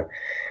 and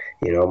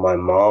my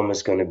mom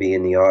is going to be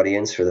in the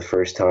audience for the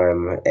first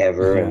time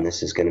ever, and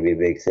this is going to be a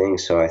big thing.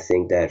 So I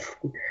think that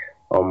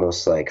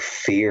almost like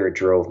fear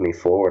drove me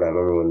forward. I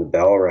remember when the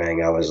bell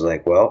rang, I was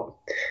like, well,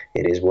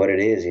 it is what it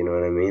is. You know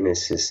what I mean?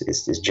 It's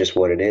just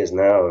what it is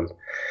now, and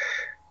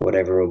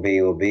whatever will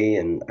be, will be.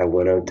 And I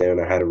went out there and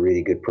I had a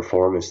really good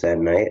performance that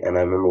night. And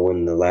I remember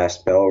when the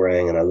last bell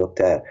rang and I looked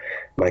at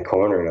my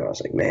corner and I was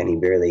like, man, he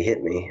barely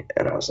hit me.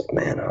 And I was like,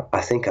 man,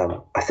 I think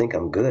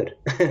I'm good.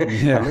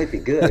 I might be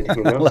good. I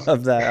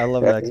love that. I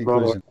love that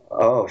conclusion.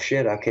 Oh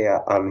shit. Okay.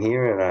 I'm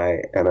here,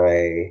 and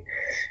I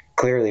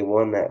clearly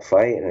won that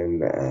fight.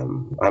 And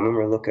I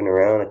remember looking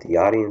around at the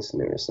audience,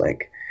 and there was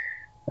like,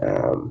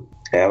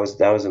 that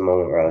was a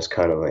moment where I was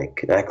kind of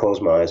like, I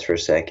closed my eyes for a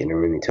second and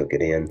really took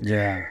it in.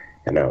 Yeah.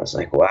 And I was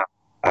like, wow,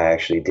 I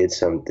actually did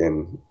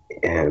something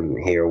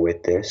here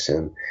with this,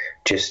 and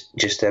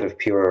just out of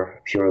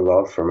pure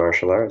love for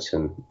martial arts,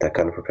 and that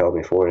kind of propelled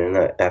me forward.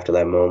 And after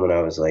that moment,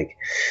 I was like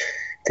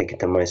thinking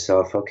to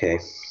myself, okay,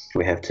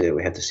 we have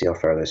to see how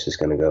far this is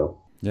going to go.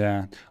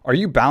 Yeah. Are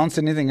you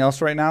balancing anything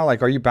else right now?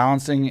 Like, are you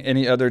balancing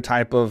any other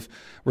type of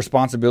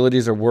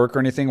responsibilities or work or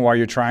anything while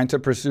you're trying to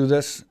pursue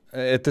this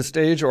at this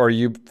stage? Or are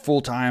you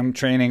full-time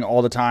training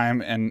all the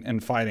time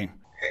and fighting?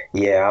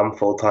 Yeah, I'm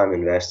full-time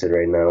invested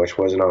right now, which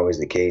wasn't always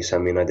the case. I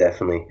mean, I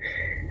definitely,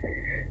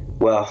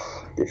 well,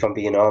 if I'm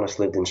being honest,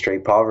 lived in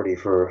straight poverty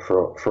for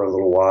a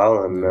little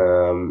while.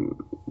 And,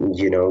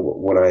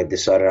 when I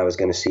decided I was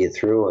going to see it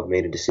through, I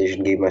made a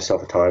decision, gave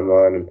myself a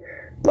timeline, and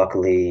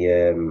luckily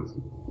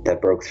that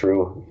broke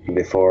through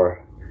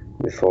before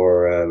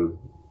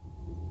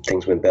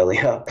things went belly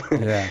up.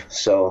 Yeah.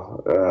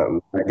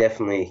 So I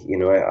definitely,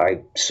 I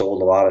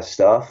sold a lot of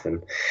stuff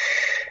and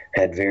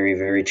had very,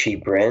 very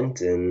cheap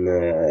rent, and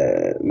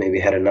maybe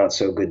had a not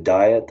so good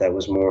diet that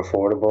was more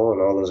affordable,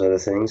 and all those other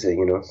things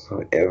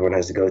that everyone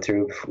has to go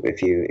through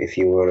if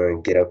you want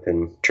to get up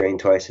and train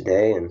twice a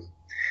day and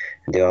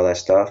do all that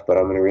stuff. But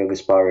I'm in a real good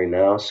spot right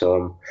now, so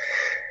I'm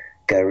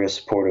got a real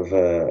supportive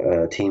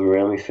team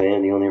around me.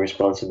 Fan. The only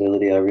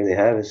responsibility I really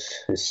have is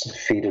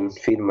feeding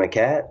my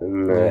cat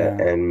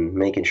and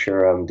making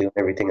sure I'm doing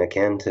everything I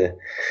can to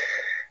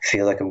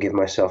feel like I'm giving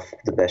myself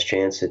the best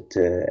chance at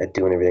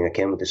doing everything I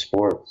can with the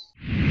sport.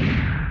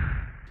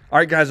 All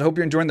right, guys, I hope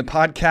you're enjoying the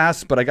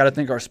podcast, but I got to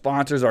thank our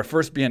sponsors, our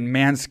first being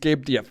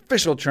Manscaped, the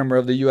official trimmer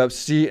of the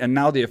UFC, and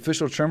now the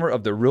official trimmer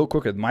of the Real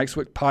Quick with Mike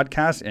Swick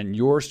podcast, and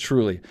yours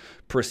truly.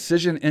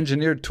 precision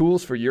engineered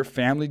tools for your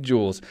family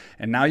jewels.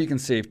 And now you can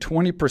save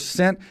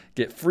 20%,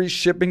 get free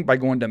shipping by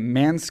going to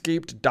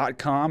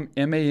manscaped.com,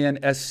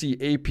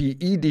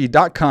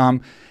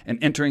 manscaped.com,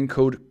 and entering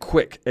code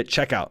QUICK at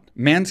checkout.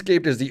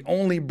 Manscaped is the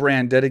only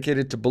brand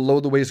dedicated to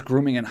below-the-waist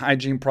grooming and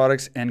hygiene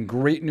products, and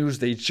great news,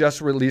 they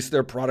just released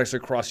their products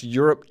across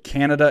Europe,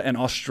 Canada, and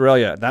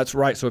Australia. That's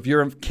right. So if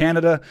you're in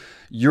Canada,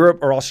 Europe,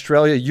 or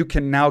Australia, you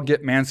can now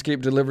get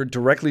Manscaped delivered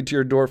directly to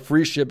your door,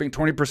 free shipping,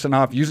 20%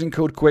 off using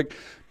code QUICK,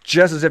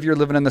 just as if you're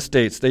living in the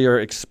States. They are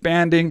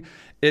expanding.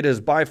 It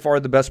is by far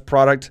the best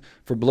product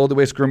for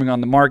below-the-waist grooming on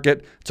the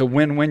market. It's a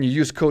win-win. You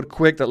use code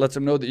QUICK. That lets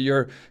them know that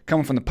you're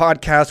coming from the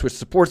podcast, which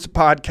supports the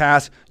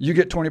podcast. You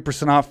get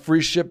 20% off,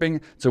 free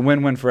shipping. It's a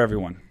win-win for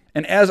everyone.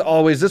 And as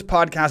always, this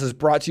podcast is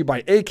brought to you by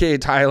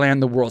AK Thailand,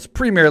 the world's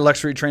premier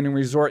luxury training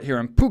resort here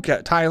in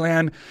Phuket,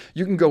 Thailand.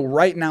 You can go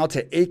right now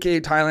to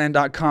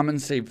akthailand.com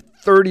and save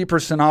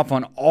 30% off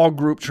on all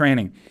group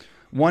training.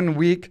 1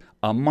 week,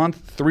 a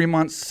month, 3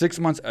 months, 6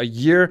 months, a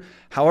year,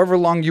 however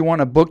long you want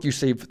to book, you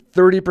save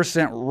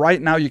 30%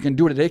 right now. You can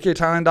do it at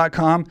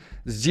akthailand.com,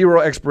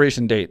 zero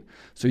expiration date.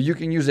 So you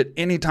can use it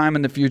anytime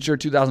in the future,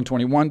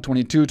 2021,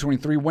 22,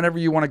 23, whenever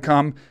you want to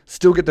come,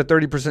 still get the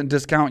 30%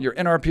 discount. You're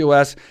in our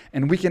POS,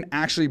 and we can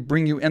actually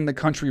bring you in the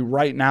country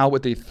right now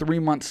with a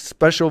 3-month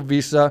special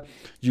visa.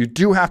 You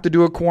do have to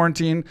do a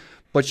quarantine,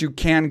 but you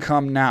can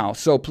come now.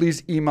 So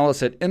please email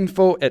us at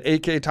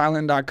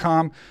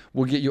info@akthailand.com.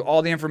 We'll get you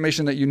all the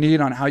information that you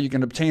need on how you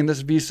can obtain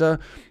this visa,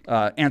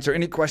 answer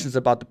any questions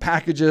about the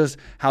packages,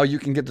 how you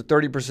can get the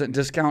 30%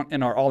 discount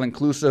in our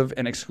all-inclusive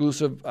and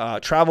exclusive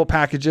travel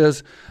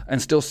packages,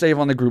 and still save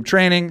on the group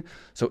training.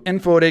 So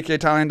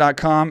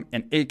info@akthailand.com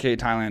and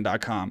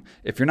akthailand.com.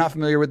 If you're not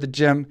familiar with the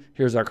gym,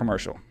 here's our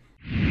commercial.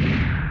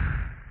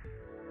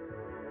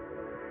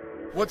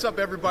 What's up,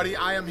 everybody?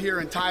 I am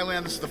here in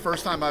Thailand. This is the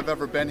first time I've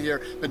ever been here.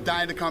 Been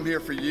dying to come here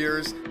for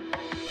years.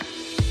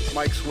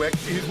 Mike Swick,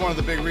 he's one of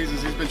the big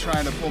reasons he's been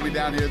trying to pull me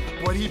down here.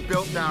 What he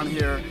built down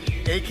here,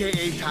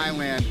 AKA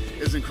Thailand,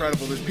 is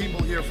incredible. There's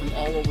people here from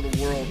all over the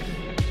world.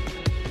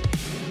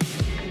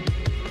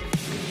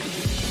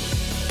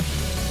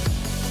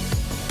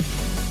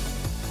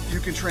 You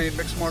can train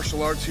mixed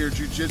martial arts here,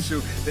 jiu-jitsu.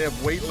 They have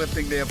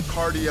weightlifting, they have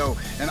cardio,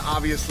 and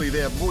obviously they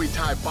have Muay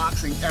Thai,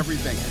 boxing,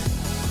 everything.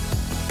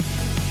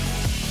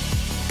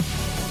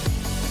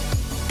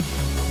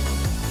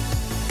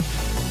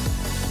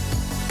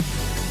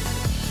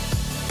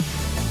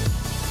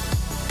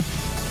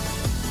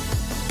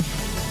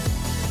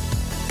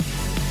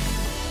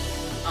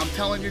 I'm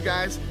telling you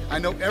guys, I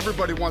know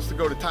everybody wants to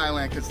go to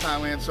Thailand because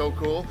Thailand's so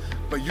cool,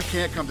 but you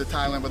can't come to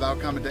Thailand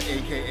without coming to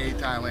AKA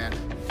Thailand.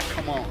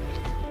 Come on.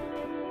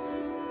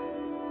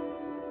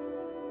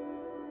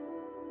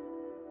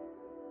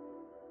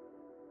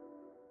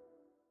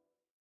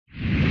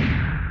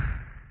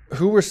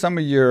 Who were some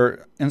of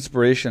your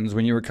inspirations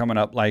when you were coming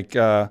up? Like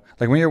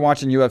when you're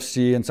watching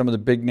UFC and some of the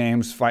big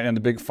names fighting in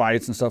the big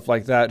fights and stuff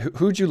like that,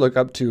 who'd you look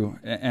up to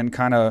and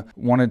kind of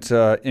wanted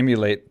to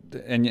emulate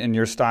in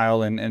your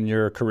style and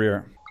your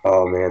career?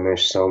 Oh man,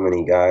 there's so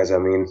many guys. I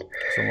mean,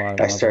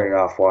 I started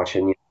off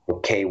watching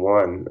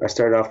K1. I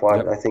started off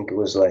watching, I think it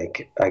was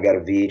like, I got a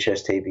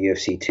VHS tape of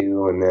UFC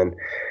 2, and then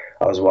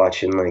I was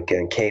watching like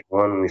K1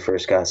 when we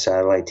first got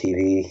satellite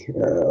TV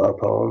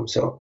up home.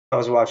 So I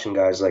was watching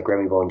guys like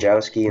Remy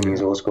Bonjowski and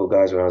these old school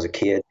guys when I was a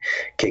kid,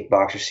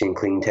 kickboxers seeing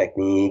clean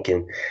technique,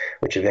 and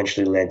which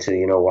eventually led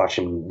to,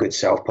 watching good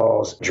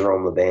southpaws,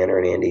 Jerome LeBanner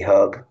and Andy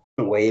Hug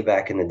way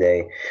back in the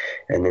day,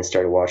 and then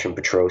started watching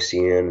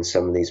Petrosian and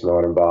some of these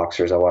modern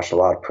boxers. I watched a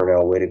lot of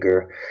Pernell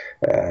Whitaker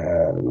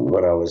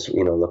when I was,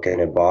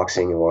 looking at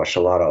boxing, and watched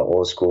a lot of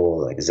old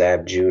school like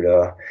Zab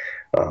Judah,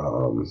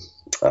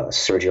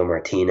 Sergio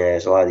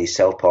Martinez, a lot of these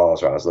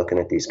southpaws where I was looking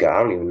at these guys.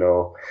 I don't even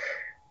know.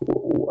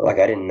 I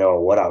didn't know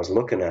what I was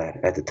looking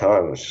at the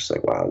time. It was just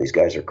like, wow, these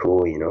guys are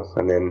cool,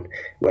 And then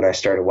when I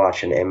started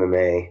watching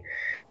MMA,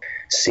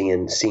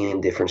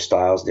 seeing different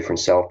styles, different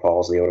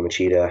southpaws, Lyoto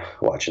Machida,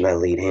 watching that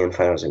lead hand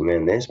fight, I was like,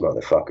 man, this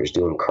motherfucker's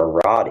doing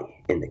karate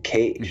in the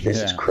cage.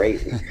 This is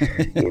crazy,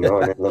 And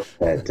then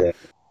looking at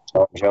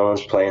Tom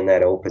Jones playing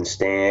that open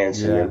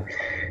stance, and then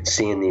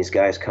seeing these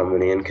guys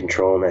coming in,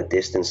 controlling that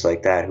distance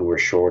like that, who were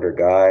shorter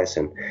guys.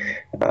 And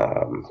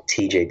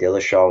TJ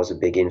Dillashaw was a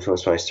big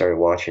influence when I started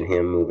watching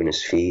him moving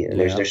his feet. And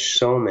there's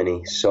so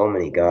many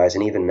guys.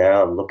 And even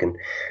now I'm looking,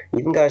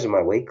 even guys in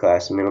my weight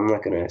class. I mean, I'm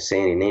not going to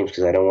say any names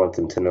because I don't want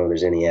them to know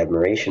there's any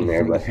admiration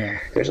there. But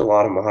there's a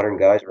lot of modern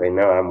guys right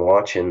now I'm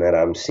watching that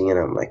I'm seeing.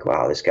 I'm like,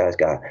 wow, this guy's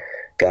got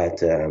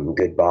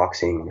good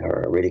boxing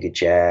or a really good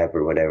jab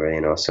or whatever.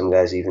 Some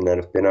guys even that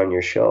have been on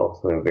your show,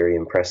 very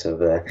impressive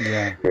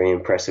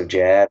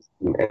jab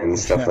and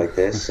stuff like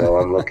this. So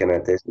I'm looking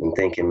at this and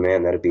thinking,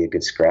 man, that'd be a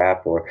good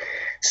scrap. Or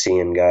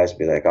seeing guys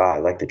be like, I'd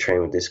like to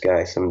train with this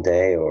guy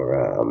someday.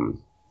 Or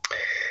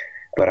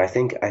but I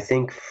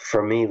think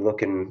for me,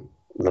 looking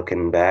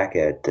back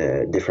at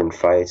different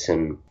fights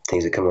and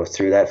things that come up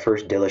through that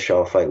first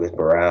Dillashaw fight with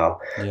Barao,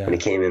 when he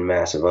came in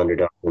massive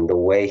underdog, and the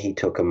way he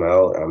took him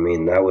out, I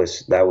mean, that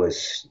was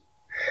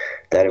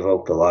that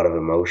evoked a lot of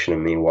emotion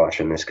in me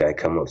watching this guy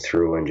come up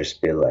through and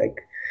just be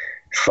like,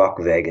 fuck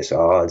Vegas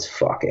odds,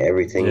 fuck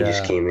everything. He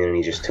just came in and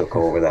he just took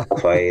over that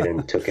fight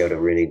and took out a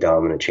really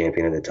dominant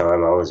champion at the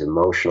time. I was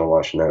emotional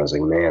watching that. I was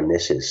like, man,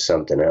 this is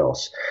something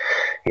else.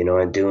 You know,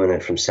 and doing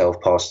it from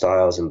southpaw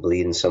styles and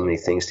bleeding so many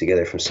things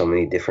together from so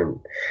many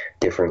different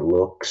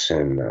looks.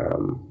 And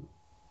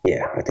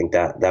I think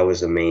that was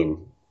that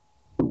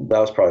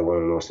was probably one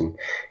of the most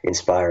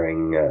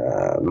inspiring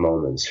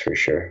moments for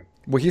sure.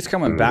 Well, he's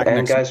coming back and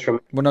next. Guys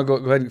from, well, no, go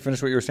ahead and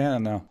finish what you were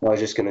saying now. I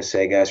was just going to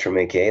say guys from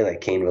AK, like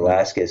Cain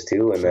Velasquez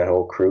too, and that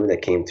whole crew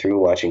that came through.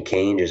 Watching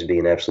Cain just be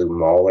an absolute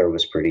mauler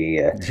was pretty.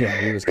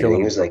 He was killing.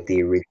 He was like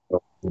the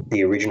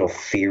original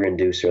fear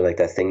inducer, like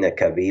that thing that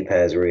Khabib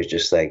has, where he's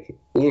just like,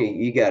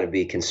 you got to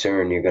be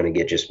concerned you're going to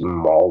get just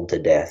mauled to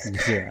death.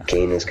 Yeah.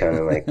 Cain is kind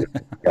of like the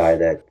guy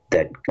that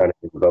kind of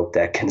invoked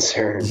that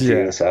concern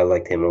too. So I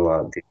liked him a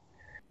lot too.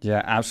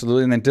 Yeah,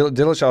 absolutely. And then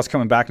Dillashaw's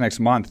coming back next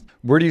month.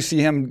 Where do you see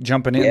him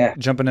jumping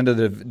into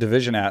the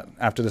division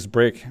after this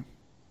break?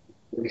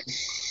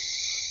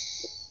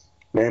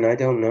 Man, I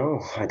don't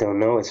know.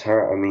 It's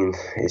hard. I mean,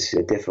 it's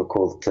a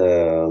difficult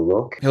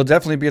look. He'll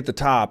definitely be at the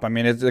top. I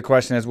mean, the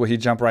question is, will he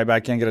jump right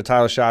back in, get a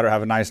title shot, or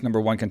have a nice number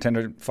one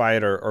contender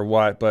fight, or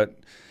what? But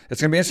it's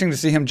going to be interesting to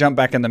see him jump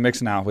back in the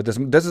mix now. With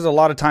this is a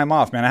lot of time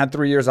off, man. I had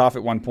 3 years off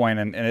at one point,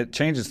 and it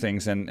changes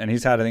things. And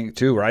he's had, I think,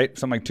 2, right?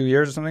 Something like 2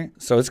 years or something.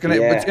 So it's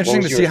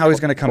interesting to see how he's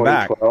going to come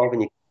back.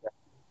 And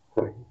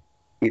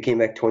you came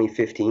back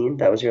 2015.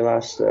 That was your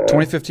last.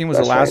 2015 was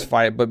the last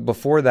fight, but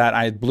before that,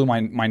 I blew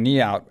my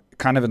knee out,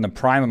 kind of in the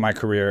prime of my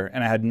career,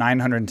 and I had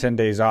 910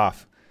 days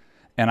off,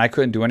 and I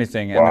couldn't do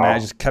anything. And then I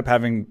just kept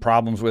having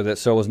problems with it.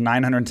 So it was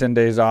 910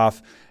 days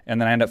off, and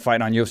then I ended up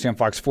fighting on UFC on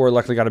Fox 4.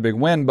 Luckily, got a big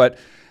win, but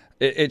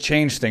it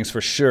changed things for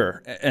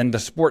sure, and the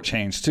sport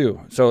changed too.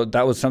 So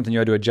that was something you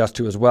had to adjust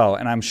to as well.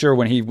 And I'm sure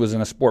when he was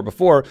in a sport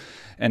before,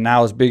 and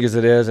now as big as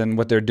it is, and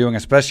what they're doing,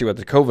 especially with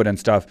the COVID and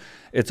stuff,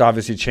 it's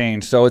obviously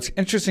changed. So it's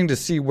interesting to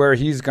see where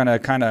he's going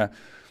to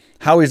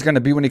how he's going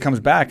to be when he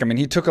comes back. I mean,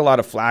 he took a lot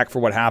of flack for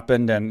what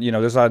happened, and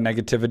there's a lot of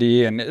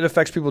negativity, and it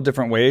affects people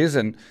different ways.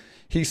 And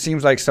he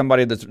seems like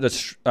somebody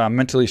that's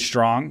mentally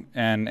strong,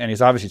 and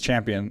he's obviously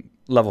champion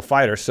level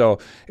fighter. So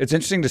it's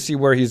interesting to see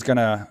where he's going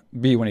to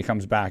be when he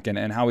comes back,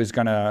 and how he's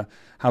going to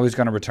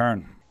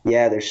return.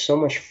 Yeah, there's so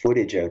much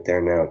footage out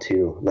there now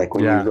too. Like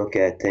when you look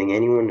at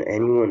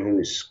anyone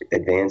who's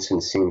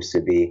advancing seems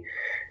to be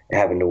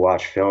having to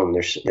watch film.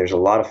 There's a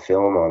lot of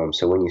film on him.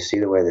 So when you see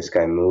the way this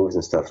guy moves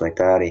and stuff like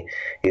that,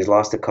 he's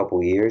lost a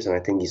couple years, and I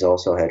think he's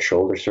also had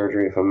shoulder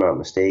surgery, if I'm not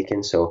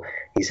mistaken. So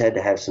he's had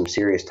to have some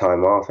serious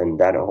time off, and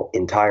that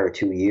entire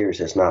 2 years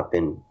has not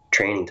been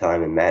training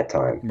time in that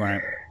time.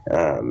 Right.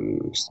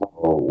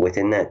 So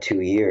within that 2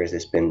 years,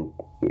 it's been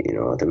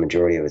the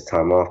majority of his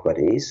time off. But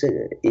he's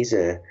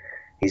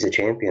a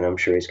champion. I'm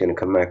sure he's going to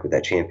come back with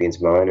that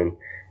champion's mind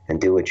and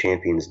do what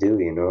champions do.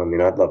 I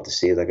mean, I'd love to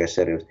see it. Like I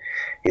said,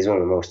 he's one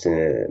of the most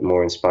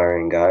more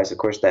inspiring guys. Of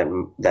course,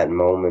 that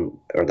moment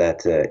or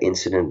that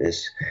incident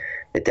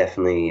it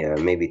definitely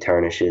maybe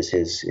tarnishes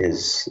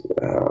his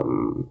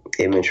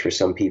image for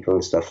some people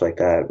and stuff like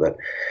that. But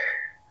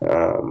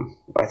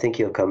I think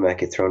he'll come back,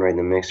 get thrown right in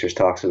the mix. There's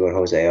talks about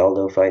Jose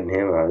Aldo fighting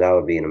him. That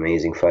would be an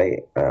amazing fight.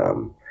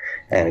 And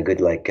a good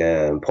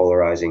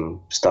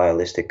polarizing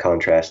stylistic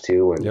contrast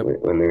too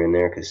when they're in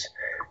there, because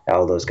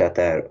Aldo's got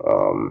that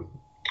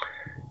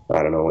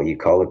I don't know what you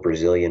call it,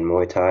 Brazilian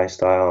Muay Thai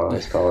style. I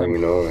was calling,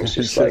 it's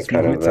just like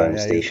kind of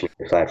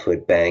stationary, flat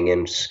foot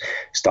banging,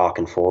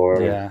 stalking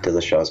forward. Yeah.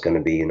 Dillashaw's going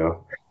to be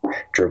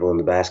dribbling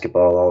the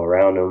basketball all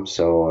around him.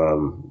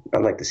 So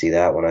I'd like to see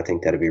that one. I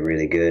think that'd be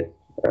really good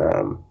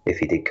if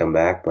he did come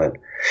back, but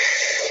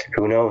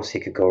who knows? He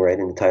could go right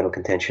into title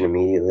contention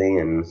immediately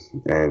and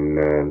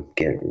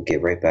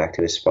get right back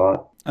to his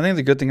spot. I think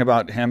the good thing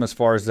about him, as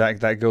far as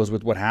that goes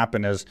with what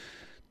happened, is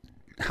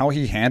how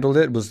he handled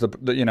it. Was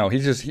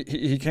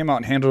he came out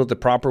and handled it the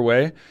proper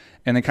way,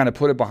 and then kind of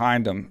put it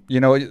behind him.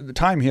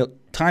 Time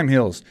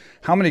heals.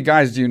 How many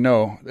guys do you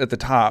know at the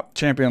top,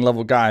 champion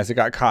level guys, that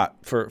got caught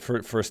for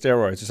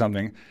steroids or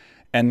something?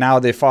 And now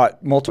they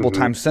fought multiple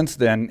times since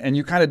then, and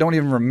you kind of don't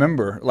even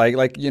remember,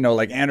 like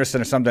Anderson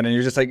or something, and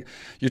you're just like,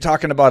 you're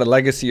talking about a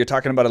legacy, you're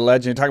talking about a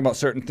legend, you're talking about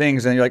certain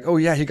things, and you're like, oh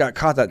yeah, he got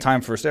caught that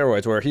time for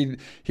steroids, where he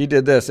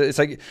did this. It's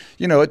like,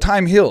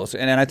 time heals,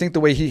 and I think the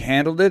way he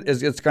handled it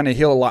is it's going to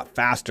heal a lot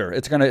faster.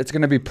 It's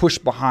gonna be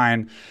pushed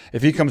behind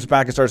if he comes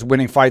back and starts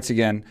winning fights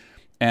again.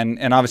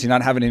 And obviously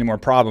not having any more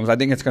problems. I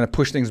think it's going to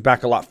push things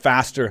back a lot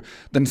faster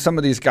than some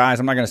of these guys,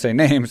 I'm not going to say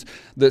names,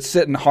 that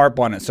sit and harp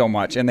on it so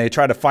much, and they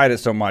try to fight it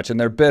so much, and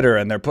they're bitter,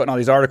 and they're putting all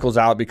these articles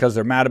out because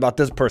they're mad about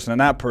this person and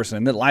that person,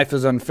 and that life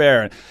is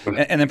unfair.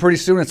 And then pretty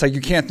soon it's like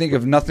you can't think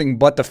of nothing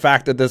but the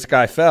fact that this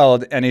guy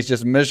failed, and he's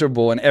just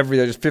miserable, and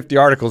there's 50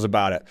 articles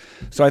about it.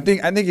 So I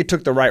think he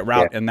took the right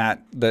route in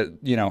that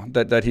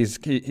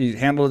he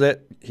handled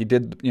it. He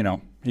did,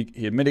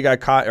 he admitted he got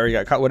caught, or he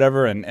got caught,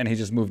 whatever, and he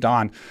just moved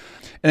on.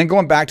 And then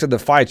going back to the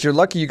fights, you're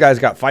lucky you guys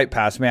got Fight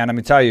Pass, man. Let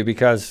me tell you,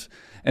 because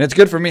And it's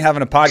good for me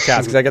having a podcast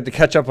because I get to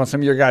catch up on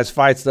some of your guys'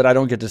 fights that I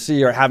don't get to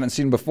see or haven't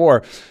seen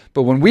before.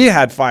 But when we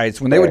had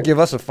fights, when they would give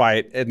us a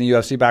fight in the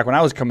UFC back when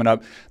I was coming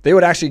up, they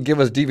would actually give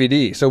us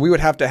DVD. So we would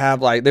have to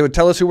have like, they would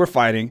tell us who we're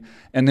fighting,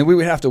 and then we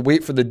would have to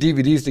wait for the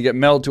DVDs to get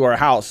mailed to our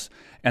house.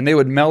 And they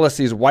would mail us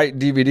these white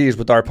DVDs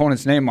with our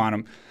opponent's name on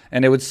them.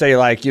 And it would say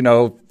like, you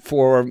know,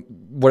 for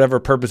whatever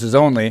purposes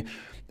only.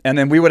 And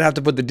then we would have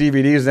to put the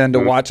DVDs in to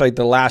watch like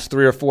the last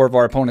 3 or 4 of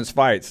our opponent's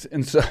fights.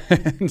 And so,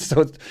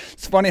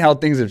 it's funny how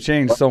things have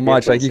changed so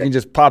much. Like you can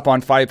just pop on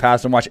Fight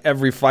Pass and watch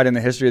every fight in the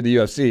history of the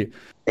UFC.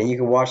 And you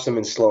can watch them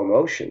in slow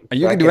motion. And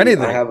you can do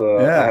anything. I have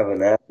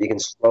an app. You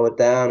can slow it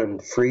down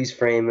and freeze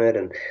frame it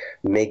and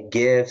make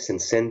GIFs and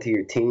send to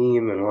your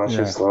team and watch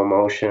in slow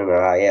motion.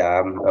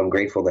 I'm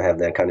grateful to have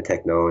that kind of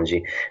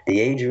technology. The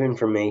age of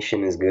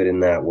information is good in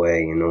that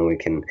way. You know, we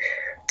can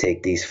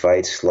take these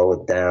fights, slow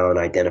it down,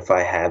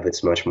 identify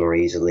habits much more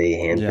easily,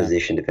 hand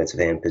position, defensive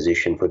hand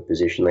position, foot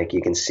position. Like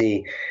you can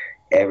see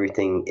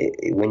everything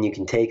when you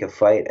can take a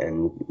fight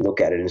and look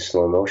at it in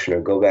slow motion,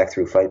 or go back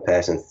through Fight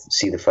Pass and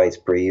see the fights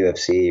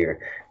pre-UFC, or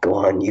go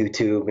on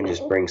YouTube and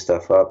just bring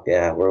stuff up.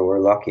 Yeah, we're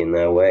lucky in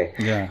that way.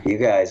 Yeah. You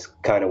guys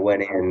kind of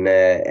went in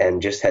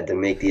and just had to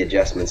make the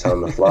adjustments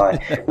on the fly,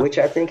 which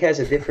I think has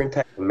a different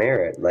type of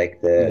merit.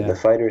 Like the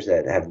fighters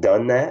that have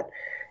done that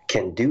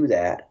can do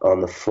that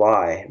on the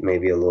fly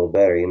maybe a little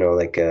better. You know,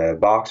 like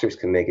boxers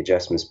can make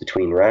adjustments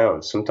between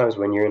rounds. Sometimes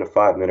when you're in a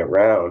 5-minute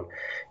round,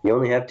 you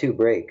only have 2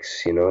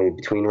 breaks, you know,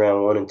 between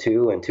round 1 and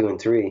 2 and 2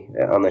 and 3,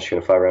 unless you're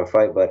in a 5-round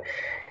fight. But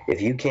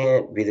if you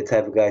can't be the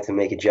type of guy to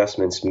make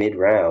adjustments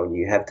mid-round,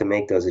 you have to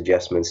make those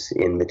adjustments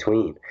in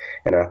between.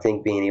 And I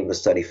think being able to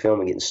study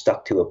film and getting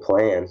stuck to a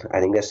plan, I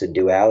think that's the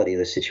duality of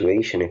the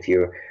situation. If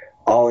you're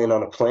all in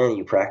on a plan,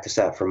 you practice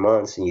that for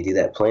months and you do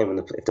that plan.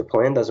 If the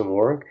plan doesn't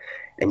work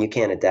and you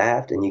can't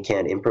adapt and you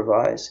can't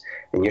improvise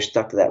and you're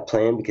stuck to that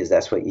plan because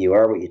that's what you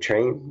are, what you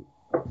train,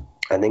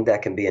 I think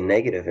that can be a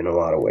negative in a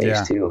lot of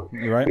ways too.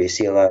 You're right. You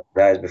see a lot of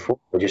guys before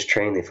they just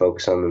train, they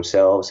focus on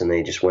themselves, and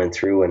they just went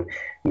through and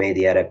made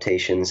the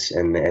adaptations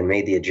and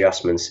made the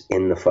adjustments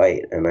in the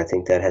fight. And I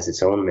think that has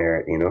its own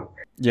merit, you know?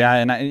 Yeah,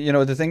 and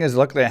the thing is,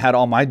 luckily I had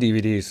all my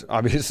DVDs.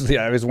 Obviously,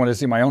 I always wanted to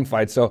see my own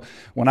fights. So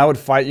when I would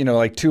fight,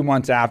 like 2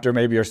 months after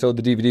maybe or so,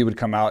 the DVD would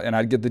come out and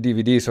I'd get the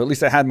DVD. So at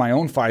least I had my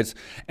own fights.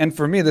 And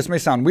for me, this may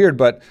sound weird,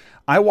 but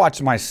I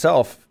watched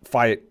myself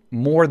fight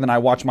more than I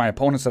watched my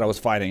opponents that I was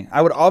fighting.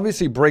 I would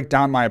obviously break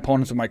down my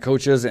opponents with my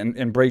coaches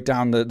and break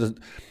down the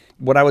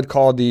what I would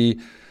call the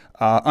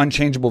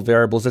unchangeable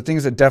variables, the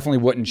things that definitely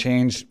wouldn't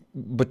change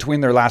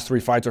between their last 3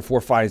 fights or 4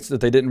 fights,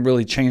 that they didn't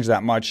really change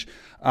that much.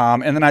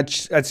 And then I'd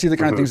see the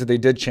kind of things that they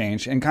did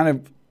change and kind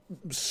of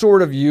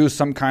sort of use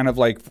some kind of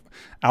like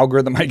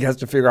algorithm, I guess,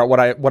 to figure out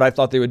what I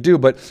thought they would do.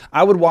 But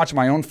I would watch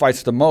my own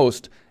fights the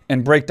most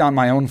and break down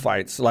my own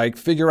fights, like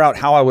figure out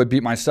how I would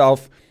beat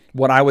myself,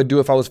 what I would do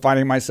if I was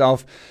fighting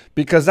myself,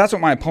 because that's what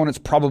my opponent's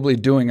probably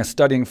doing, is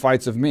studying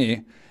fights of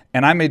me.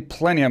 And I made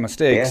plenty of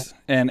mistakes.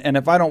 Yeah. And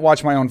if I don't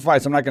watch my own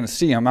fights, I'm not going to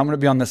see them. I'm going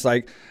to be on this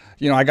like,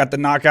 I got the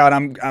knockout.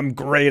 I'm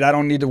great. I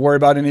don't need to worry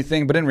about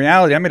anything. But in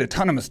reality, I made a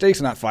ton of mistakes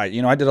in that fight.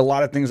 I did a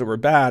lot of things that were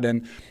bad.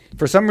 And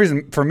for some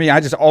reason, for me, I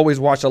just always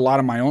watched a lot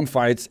of my own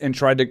fights and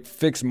tried to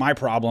fix my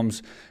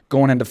problems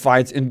going into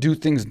fights and do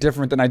things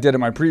different than I did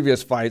in my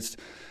previous fights,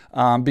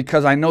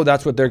 because I know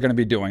that's what they're going to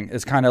be doing.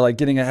 It's kind of like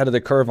getting ahead of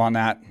the curve on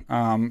that.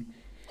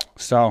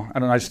 So I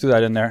don't know. I just threw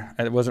that in there.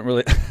 It wasn't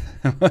really.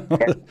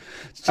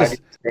 It's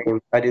just.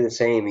 I do the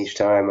same each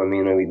time. I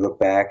mean, we look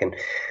back and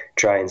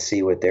try and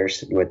see what they're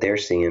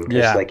seeing.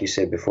 Just like you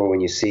said before,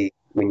 when you see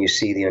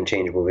the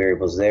unchangeable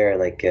variables there,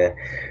 like the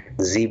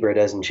zebra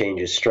doesn't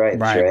change its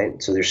stripes,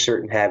 right? So there's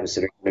certain habits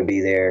that are going to be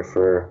there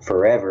for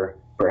forever,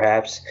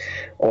 perhaps,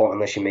 or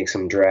unless you make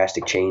some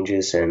drastic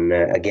changes. And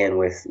again,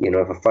 with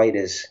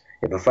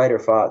if a fighter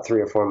fought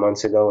 3 or 4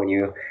 months ago and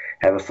you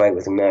have a fight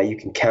with him now, you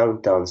can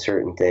count on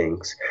certain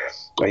things,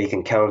 or you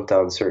can count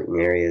on certain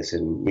areas,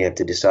 and you have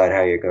to decide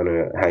how you're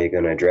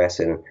gonna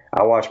address it. And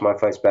I watch my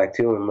fights back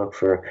too and look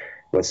for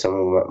what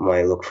someone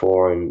might look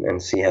for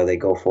and see how they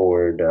go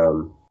forward.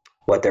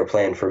 What their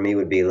plan for me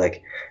would be,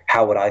 like,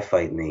 how would I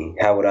fight me?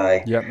 How would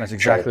I that's exactly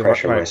try to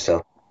pressure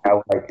myself?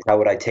 How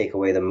would I take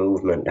away the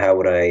movement? How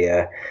would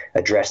I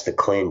address the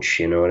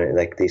clinch? And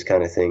like these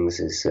kind of things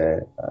is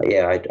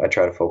I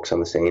try to focus on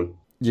the same.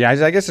 Yeah,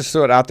 I guess just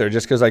throw it out there,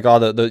 just because like all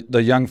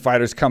the young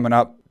fighters coming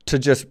up, to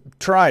just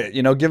try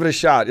it, give it a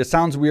shot. It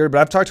sounds weird,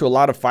 but I've talked to a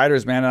lot of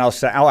fighters, man, and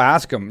I'll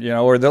ask them,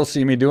 or they'll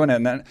see me doing it,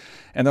 and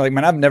they're like,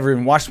 man, I've never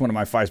even watched one of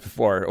my fights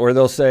before, or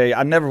they'll say,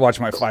 I never watched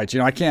my fights,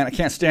 I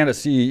can't stand to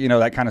see,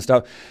 that kind of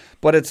stuff.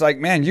 But it's like,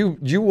 man,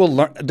 you will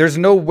learn. There's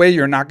no way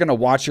you're not going to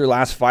watch your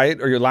last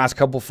fight or your last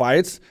couple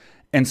fights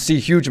and see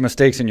huge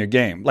mistakes in your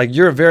game. Like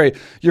you're very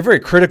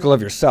critical of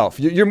yourself.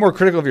 You're more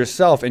critical of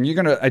yourself, and you're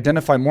going to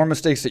identify more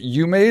mistakes that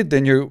you made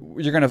than you're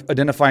going to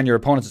identify in your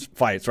opponent's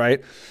fights,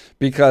 right?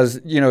 Because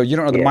you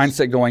don't know the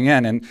mindset going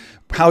in, and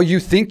how you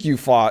think you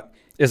fought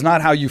is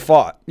not how you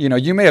fought. You know,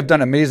 you may have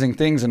done amazing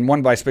things and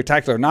won by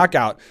spectacular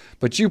knockout,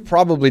 but you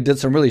probably did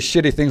some really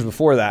shitty things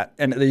before that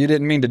and that you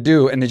didn't mean to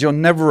do and that you'll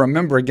never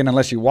remember again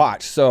unless you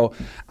watch. So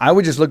I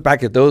would just look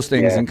back at those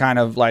things and kind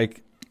of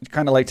like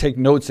take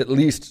notes at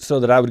least, so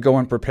that I would go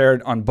in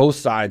prepared on both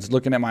sides,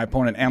 looking at my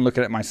opponent and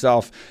looking at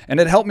myself. And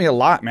it helped me a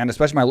lot, man,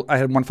 especially I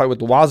had one fight with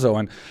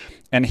Duazo,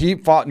 and he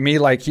fought me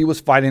like he was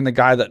fighting the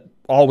guy that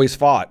always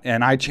fought,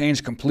 and I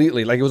changed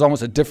completely. Like, it was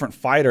almost a different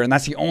fighter, and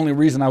that's the only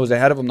reason I was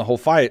ahead of him the whole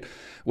fight,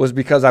 was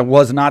because I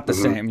was not the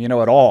same, you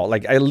know, at all.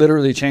 Like, I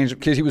literally changed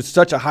because he was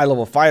such a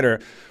high-level fighter.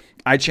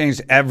 I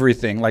changed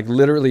everything, like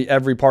literally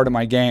every part of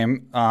my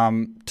game,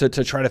 to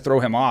try to throw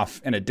him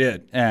off, and it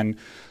did. And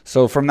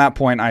so from that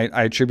point, I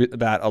attribute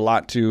that a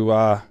lot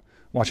to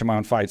watching my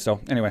own fight. So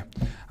anyway,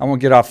 I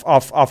won't get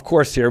off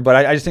course here, but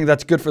I just think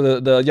that's good for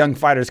the young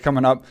fighters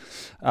coming up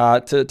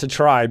to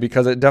try,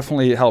 because it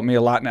definitely helped me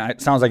a lot, and it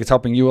sounds like it's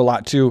helping you a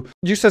lot too.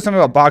 You said something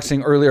about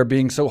boxing earlier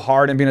being so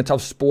hard and being a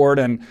tough sport,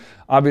 and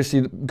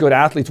obviously good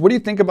athletes. What do you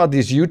think about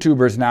these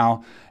YouTubers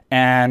now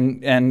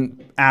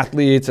and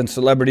athletes and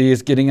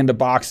celebrities getting into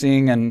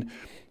boxing? And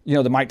you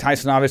know, the Mike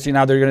Tyson, obviously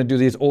now they're going to do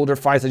these older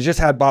fights. I just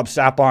had Bob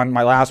Sapp on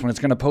my last one. It's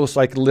going to post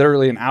like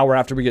literally an hour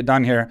after we get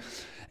done here.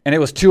 And it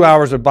was 2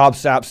 hours of Bob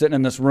Sapp sitting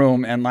in this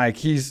room, and like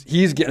he's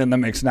getting in the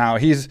mix now.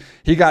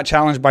 He got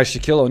challenged by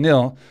Shaquille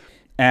O'Neal,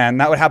 and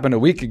that would happen a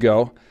week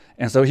ago.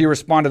 And so he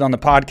responded on the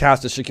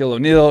podcast to Shaquille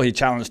O'Neal. He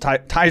challenged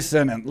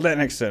Tyson and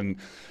Lennox and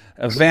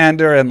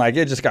Evander, and like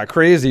it just got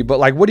crazy. But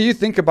like, what do you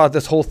think about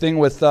this whole thing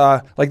with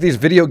like these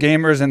video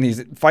gamers and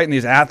these fighting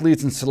these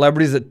athletes and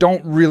celebrities that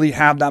don't really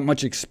have that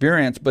much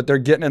experience, but they're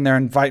getting in there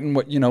and fighting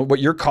what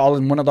you're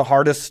calling one of the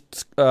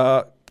hardest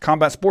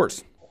combat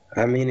sports?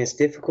 I mean, it's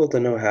difficult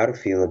to know how to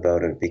feel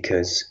about it,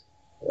 because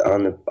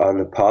on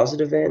the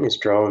positive end, it's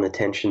drawing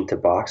attention to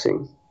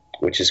boxing,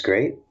 which is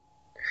great.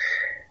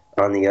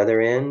 On the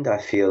other end, I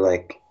feel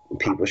like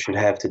people should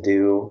have to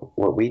do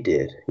what we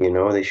did. You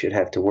know, they should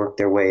have to work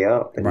their way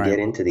up and get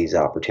into these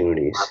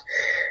opportunities.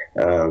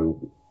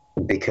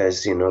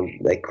 Because, you know,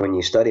 like when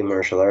you study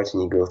martial arts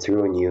and you go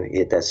through and you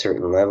hit that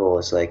certain level,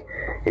 it's like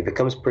it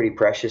becomes pretty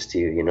precious to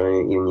you, you know,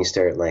 and you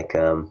start like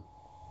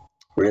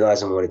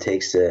realizing what it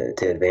takes to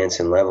advance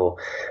in level.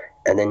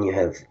 And then you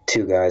have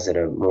two guys at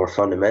a more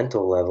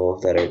fundamental level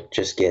that are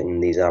just getting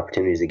these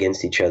opportunities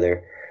against each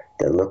other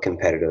that look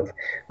competitive.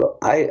 But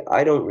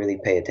I don't really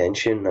pay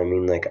attention. I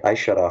mean, like, I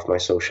shut off my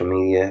social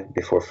media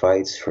before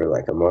fights for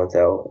like a month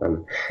out,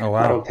 and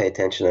I don't pay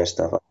attention to that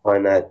stuff. I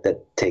find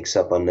that takes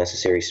up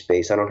unnecessary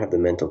space. I don't have the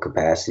mental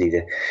capacity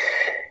to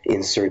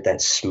insert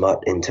that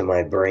smut into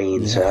my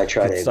brain, so I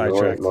try to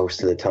ignore it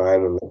most of the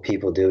time, and let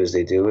people do as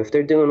they do. If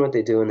they're doing what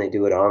they do and they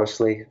do it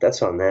honestly,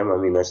 that's on them. I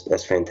mean,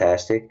 that's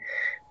fantastic.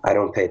 I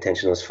don't pay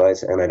attention to those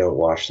fights, and I don't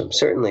watch them.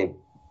 Certainly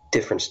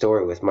different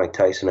story with Mike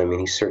Tyson. I mean,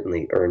 he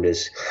certainly earned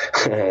his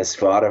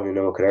spot. I mean,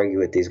 no one could argue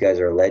it. These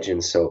guys are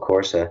legends, so of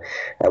course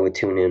I would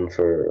tune in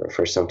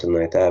for something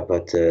like that.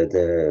 But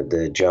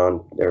the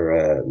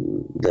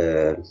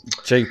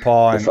Jake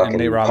Paul and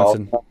Nate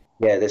Robinson.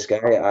 Yeah, this guy,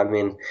 I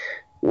mean,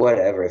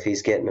 whatever. If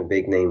he's getting a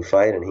big name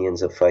fight and he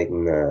ends up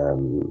fighting,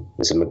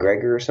 is it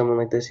McGregor or someone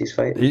like this he's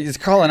fighting? He's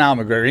calling out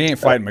McGregor. He ain't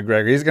fighting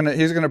McGregor.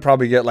 He's gonna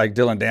probably get like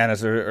Dylan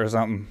Dennis or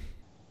something.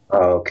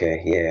 Oh,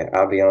 okay, yeah.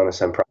 I'll be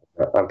honest.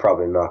 I'm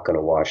probably not going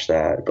to watch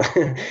that.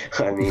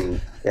 But I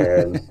mean,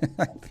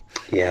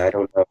 yeah, I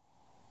don't know.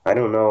 I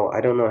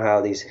don't know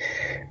how these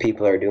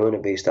people are doing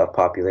it based off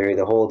popularity.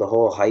 The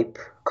whole hype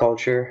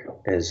culture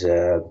is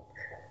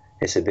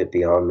it's a bit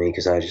beyond me,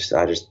 because I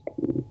just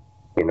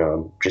you know,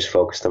 I'm just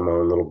focused on my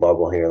own little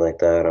bubble here like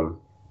that. I'm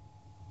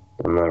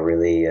not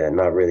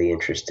really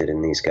interested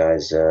in these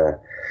guys and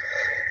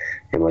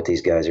what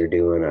these guys are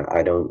doing.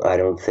 I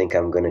don't think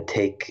I'm going to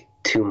take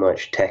too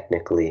much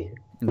technically.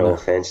 No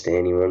offense to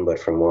anyone, but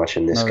from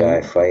watching this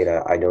guy fight,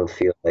 I don't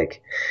feel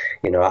like,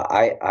 you know,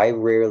 I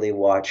rarely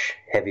watch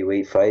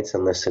heavyweight fights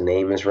unless the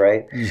name is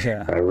right.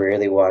 Yeah. I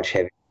rarely watch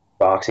heavy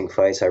boxing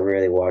fights. I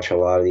rarely watch a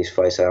lot of these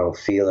fights I don't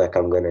feel like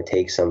I'm going to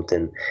take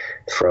something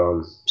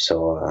from.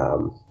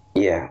 So,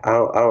 yeah, I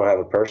don't have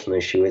a personal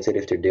issue with it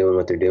if they're doing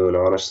what they're doing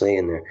honestly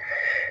and they're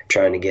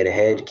trying to get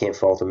ahead. You can't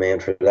fault a man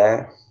for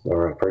that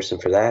or a person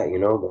for that, you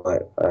know.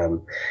 But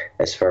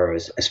as far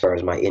as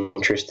my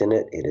interest in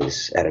it, it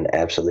is at an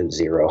absolute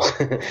zero.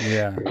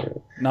 Yeah.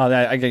 No,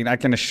 I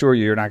can assure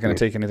you're not going to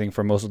take anything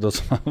from most of those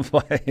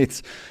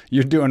fights.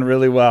 You're doing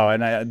really well,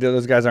 and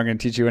those guys aren't going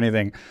to teach you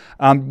anything.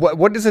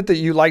 What is it that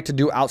you like to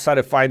do outside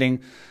of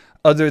fighting?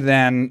 Other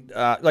than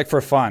like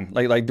for fun,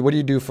 like what do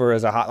you do for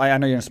as a hot? Like, I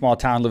know you're in a small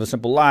town, live a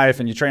simple life,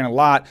 and you train a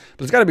lot, but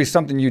there's got to be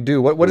something you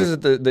do. What is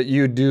it that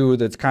you do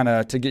that's kind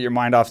of to get your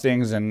mind off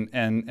things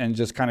and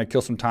just kind of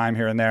kill some time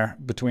here and there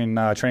between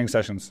training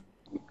sessions?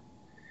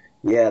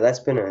 Yeah, that's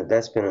been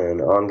an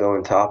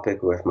ongoing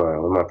topic with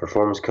my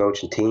performance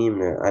coach and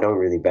team. I don't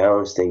really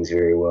balance things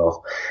very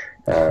well.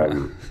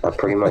 I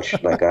pretty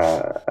much like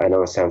I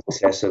know it sounds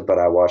excessive, but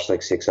I watch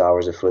like 6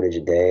 hours of footage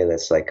a day.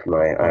 That's like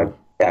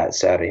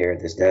sat here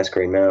at this desk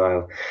right now. I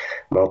have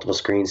multiple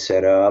screens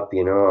set up.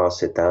 I'll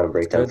sit down and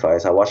break down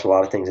fights. I watch a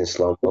lot of things in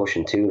slow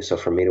motion too. So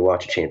for me to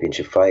watch a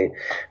championship fight,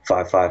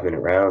 5-minute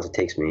rounds, it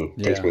takes me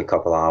a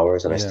couple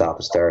hours, and I stop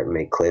and start and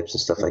make clips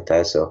and stuff like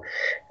that. So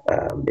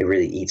it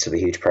really eats up a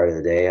huge part of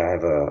the day. I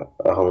have a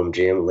home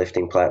gym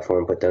lifting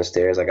platform put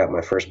downstairs. I got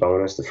my first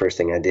bonus. The first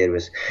thing I did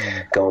was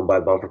go and buy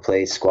bumper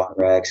plates, squat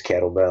racks,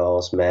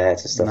 kettlebells,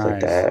 mats, and stuff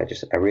like that.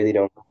 I really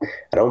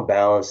don't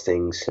balance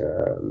things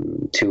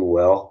too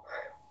well.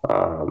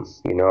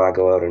 I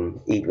go out and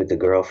eat with the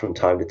girl from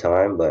time to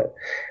time, but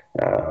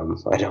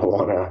I don't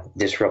want to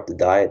disrupt the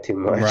diet too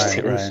much.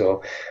 Right.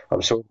 So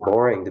I'm sort of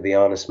boring, to be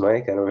honest,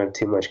 Mike. I don't have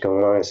too much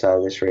going on outside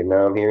of this right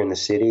now. I'm here in the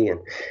city, and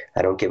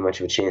I don't get much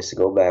of a chance to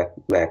go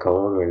back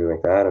home or anything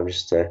like that. I'm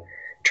just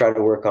trying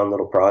to work on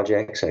little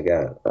projects. I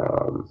got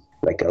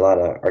like a lot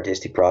of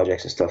artistic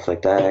projects and stuff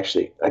like that.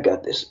 Actually, I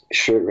got this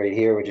shirt right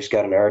here. We just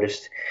got an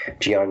artist,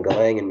 Gian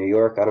Galang in New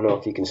York. I don't know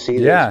if you can see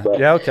this.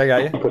 But okay,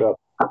 I got you.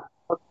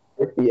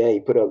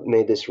 He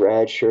made this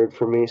rad shirt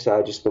for me, so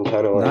I've just been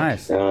kind of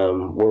like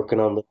working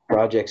on the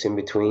projects in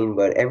between,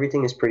 but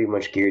everything is pretty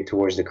much geared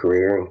towards the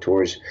career and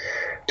towards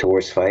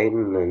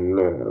fighting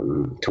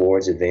and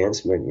towards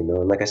advancement,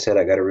 And like I said,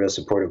 I got a real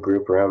supportive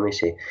group around me,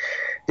 so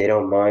they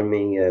don't mind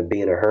me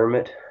being a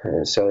hermit,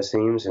 so it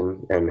seems,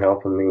 and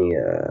helping me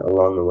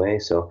along the way.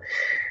 So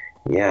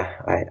yeah,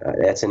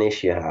 that's an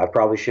issue. I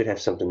probably should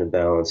have something to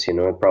balance,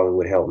 It probably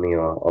would help me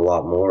a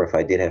lot more if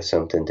I did have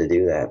something to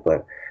do that,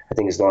 but I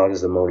think as long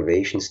as the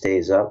motivation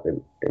stays up,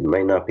 it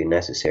might not be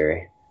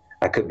necessary.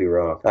 I could be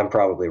wrong. I'm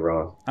probably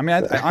wrong. I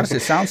mean, honestly,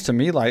 it sounds to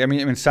me like, I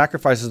mean,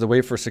 sacrifice is the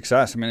way for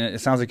success. I mean,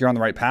 it sounds like you're on the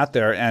right path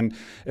there. And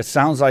it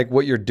sounds like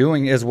what you're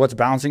doing is what's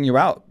balancing you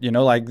out,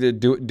 like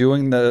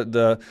doing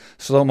the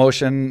slow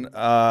motion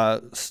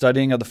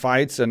studying of the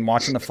fights and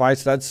watching the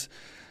fights. That's,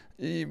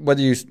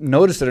 whether you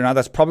notice it or not,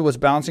 that's probably what's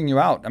balancing you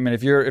out. I mean,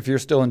 if you're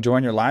still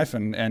enjoying your life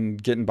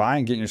and getting by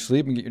and getting your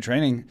sleep and getting your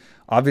training,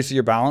 obviously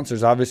you're balanced.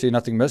 There's obviously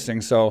nothing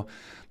missing. So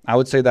I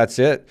would say that's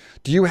it.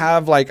 Do you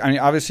have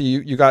obviously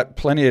you got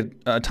plenty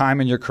of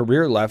time in your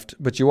career left,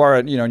 but you are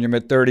in your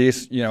mid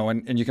 30s,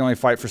 and you can only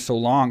fight for so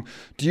long.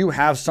 Do you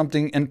have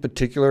something in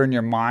particular in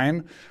your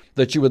mind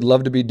that you would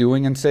love to be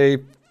doing in, say,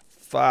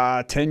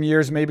 10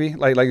 years maybe?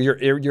 Like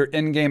your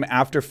end game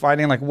after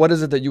fighting? Like, what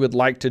is it that you would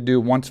like to do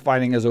once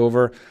fighting is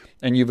over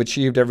and you've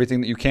achieved everything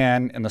that you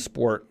can in the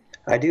sport?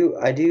 I do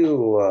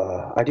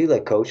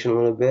like coaching a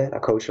little bit. I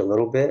coach a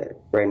little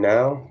bit right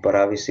now, but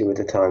obviously with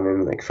the time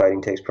in, like,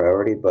 fighting takes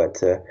priority.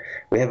 But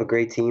we have a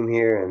great team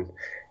here, and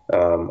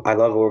I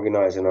love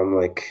organizing. I'm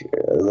like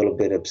a little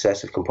bit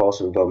obsessive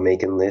compulsive about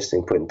making lists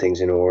and putting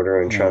things in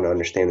order and trying to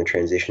understand the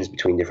transitions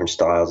between different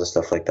styles and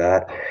stuff like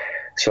that.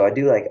 So I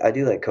do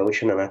like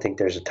coaching, and I think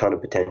there's a ton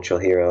of potential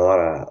here. A lot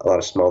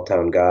of small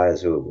town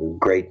guys with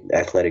great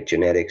athletic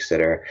genetics that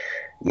are,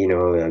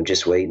 I'm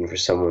just waiting for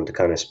someone to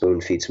kind of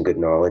spoon feed some good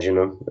knowledge in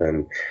them.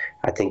 And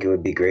I think it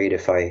would be great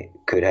if I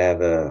could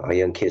have a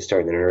young kid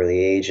starting at an early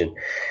age, and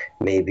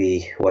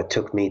maybe what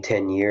took me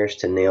 10 years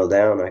to nail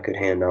down, I could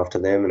hand off to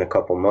them in a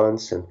couple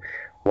months and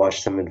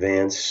watch them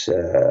advance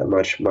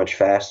much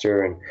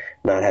faster and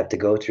not have to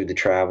go through the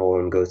travel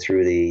and go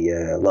through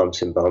the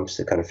lumps and bumps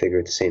to kind of figure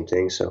out the same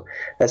thing. So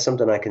that's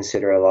something I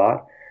consider a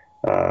lot,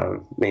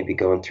 maybe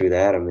going through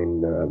that. I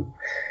mean,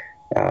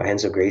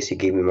 Renzo Gracie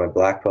gave me my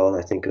black belt,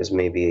 I think it was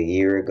maybe a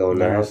year ago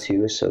now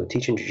too. So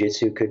teaching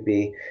jiu-jitsu could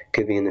be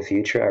in the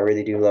future. I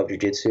really do love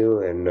jiu-jitsu,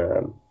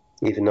 and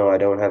even though I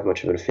don't have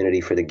much of an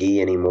affinity for the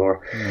gi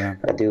anymore,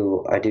 I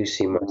do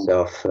see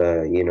myself,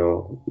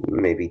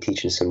 maybe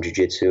teaching some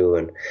jiu-jitsu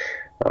and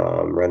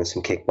running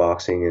some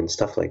kickboxing and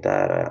stuff like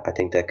that. I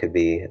think that could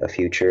be a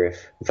future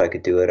if I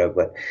could do it.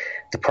 But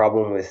the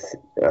problem with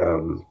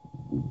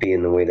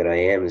being the way that I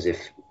am is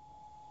if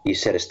you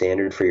set a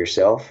standard for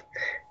yourself,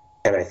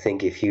 and I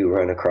think if you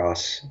run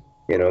across,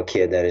 a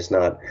kid that is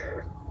not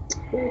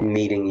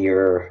meeting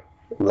your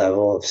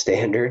level of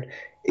standard,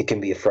 it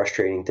can be a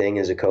frustrating thing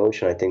as a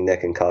coach. And I think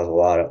that can cause a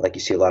lot of, like, you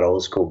see a lot of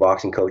old school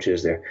boxing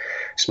coaches, they're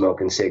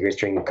smoking cigarettes,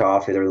 drinking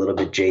coffee, they're a little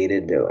bit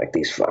jaded. They're like,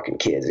 these fucking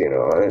kids,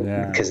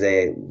 because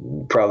they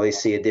probably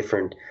see a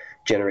different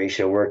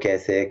generation of work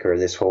ethic, or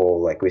this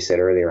whole, like we said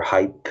earlier,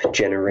 hype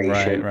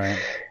generation,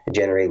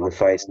 generating the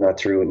fights not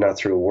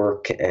through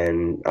work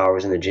and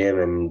hours in the gym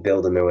and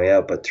building their way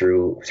up, but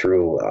through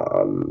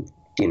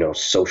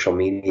social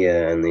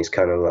media and these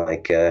kind of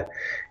like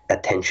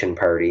attention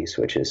parties,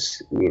 which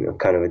is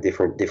kind of a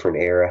different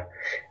era.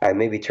 I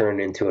maybe turn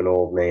into an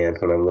old man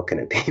when I'm looking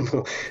at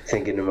people,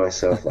 thinking to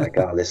myself like,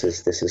 oh, this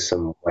is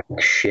some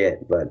whack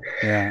shit. But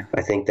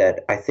I think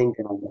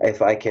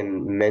if I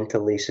can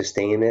mentally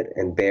sustain it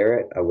and bear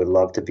it, I would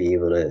love to be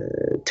able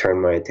to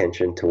turn my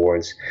attention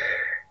towards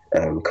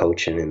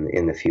coaching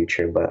in the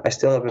future. But I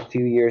still have a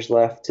few years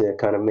left to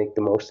kind of make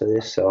the most of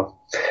this, so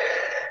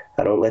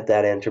I don't let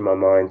that enter my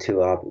mind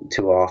too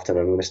often.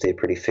 I'm going to stay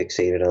pretty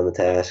fixated on the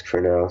task for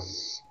now.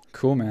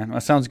 Cool, man.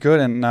 That sounds good.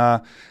 And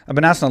I've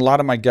been asking a lot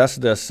of my guests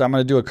this. So I'm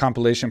going to do a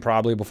compilation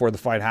probably before the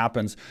fight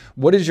happens.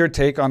 What is your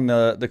take on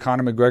the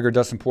Conor McGregor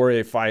Dustin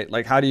Poirier fight?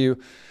 Like, how do you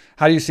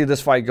see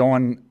this fight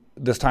going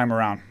this time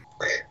around?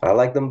 I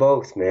like them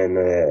both,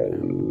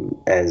 man.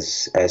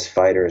 As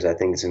fighters, I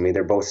think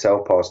they're both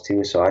southpaws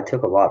too. So I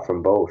took a lot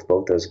from both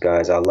those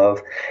guys. I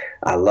love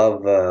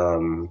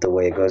the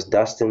way it goes.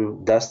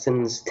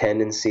 Dustin's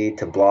tendency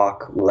to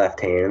block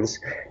left hands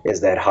is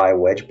that high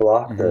wedge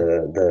block,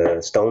 the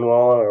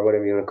stonewall or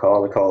whatever you want to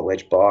call it. We call it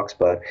wedge box,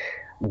 but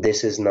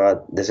this is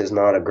not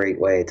a great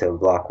way to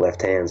block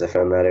left hands. I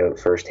found that out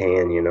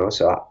firsthand, you know.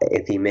 So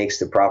if he makes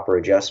the proper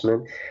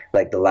adjustment,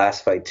 like the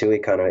last fight too, he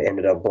kind of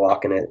ended up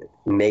blocking it,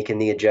 making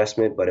the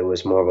adjustment, but it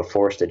was more of a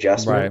forced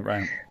adjustment.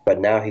 Right. But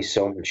now he's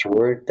so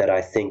matured that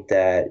I think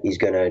that he's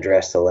going to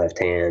address the left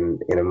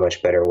hand in a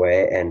much better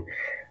way. And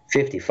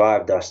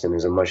 55 Dustin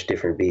is a much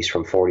different beast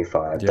from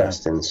 45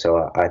 Dustin.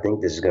 So I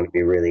think this is going to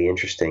be really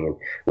interesting. And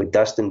with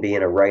Dustin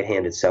being a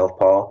right-handed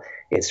southpaw,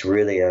 it's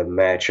really a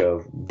match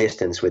of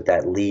distance with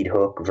that lead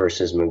hook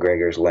versus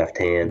McGregor's left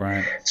hand.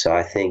 Right. So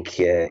I think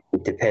it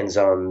depends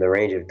on the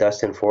range. If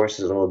Dustin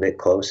forces a little bit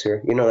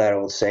closer, you know that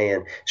old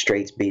saying,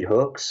 straights beat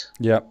hooks?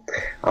 Yep.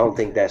 I don't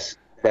think that's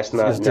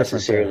not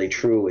necessarily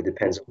true. It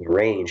depends on the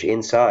range.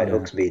 Inside,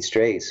 hooks beat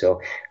straight.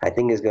 So I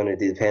think it's going to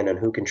depend on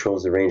who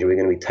controls the range. Are we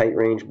going to be tight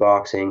range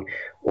boxing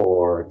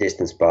or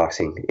distance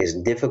boxing? It's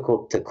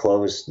difficult to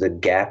close the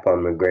gap on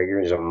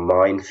McGregor. There's a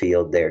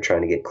minefield there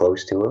trying to get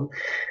close to him.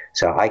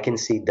 So I can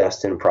see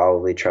Dustin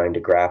probably trying to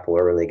grapple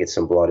early, get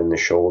some blood in the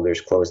shoulders,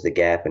 close the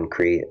gap, and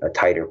create a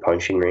tighter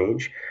punching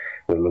range.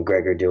 With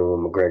McGregor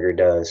doing what McGregor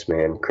does,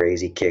 man,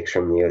 crazy kicks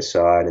from the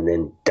outside and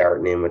then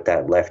darting in with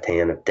that left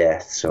hand of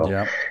death. So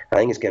I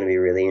think it's going to be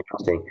really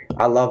interesting.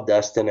 I love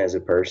Dustin as a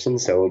person,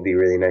 so it would be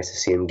really nice to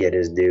see him get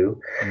his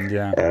due.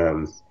 Yeah,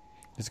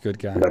 he's a good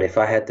guy. But if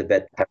I had to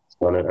bet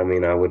on it, I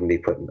mean, I wouldn't be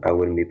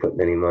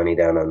putting any money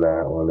down on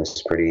that one.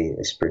 It's pretty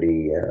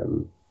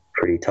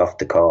tough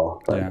to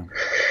call. But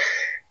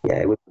yeah,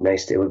 it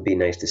would be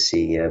nice to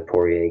see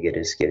Poirier get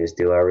his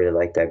due. I really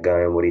like that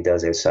guy and what he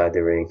does outside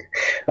the ring.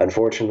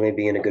 Unfortunately,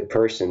 being a good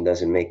person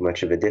doesn't make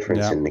much of a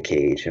difference in the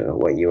cage.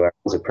 What you are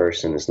as a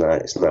person is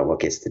not what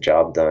gets the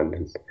job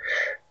done.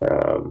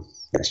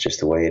 That's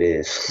just the way it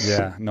is.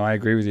 Yeah, no, I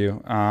agree with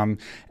you. And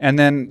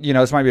then, you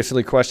know, this might be a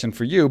silly question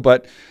for you,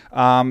 but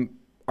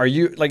are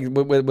you, like,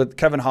 with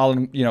Kevin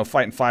Holland, you know,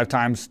 fighting 5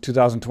 times,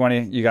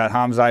 2020, you got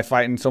Hamzat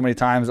fighting so many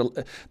times.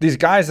 These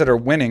guys that are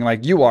winning,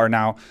 like you are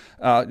now,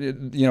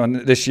 you know,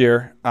 this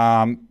year,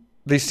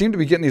 they seem to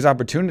be getting these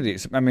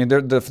opportunities. I mean,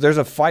 there's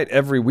a fight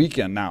every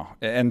weekend now.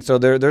 And so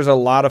there's a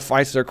lot of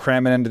fights they're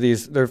cramming into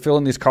these. They're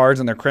filling these cards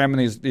and they're cramming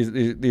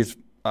these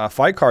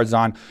fight cards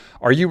on.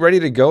 Are you ready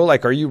to go?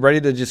 Like, are you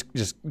ready to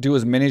just do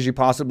as many as you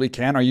possibly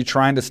can? Are you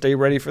trying to stay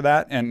ready for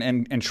that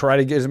and try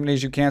to get as many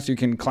as you can so you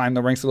can climb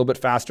the ranks a little bit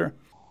faster?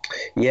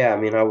 Yeah, I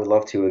mean, I would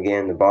love to.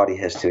 Again, the body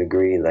has to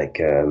agree.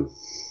 Like,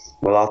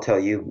 well, I'll tell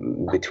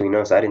you, between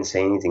us, I didn't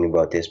say anything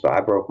about this, but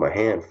I broke my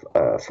hand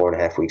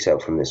 4.5 weeks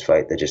out from this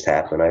fight that just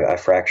happened. I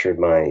fractured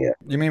my.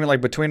 You mean like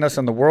between us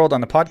and the world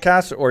on the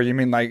podcast, or you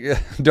mean like,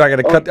 do I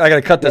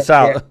gotta cut this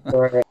out?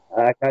 Yeah.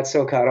 I got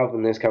so caught up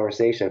in this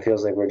conversation, it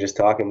feels like we're just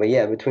talking. But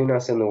yeah, between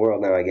us and the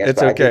world now, I guess.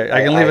 It's okay.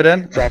 I can leave it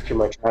in. Fractured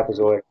my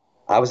trapezoid.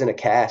 I was in a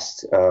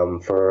cast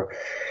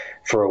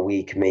for a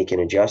week making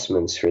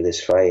adjustments for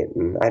this fight,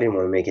 and I didn't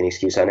want to make any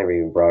excuse. I never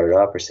even brought it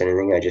up or said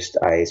anything.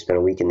 I spent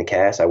a week in the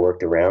cast. I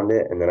worked around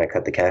it, and then I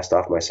cut the cast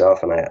off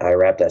myself, and I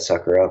wrapped that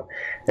sucker up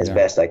as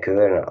best I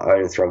could. And I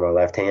didn't throw my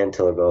left hand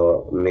till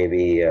about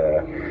maybe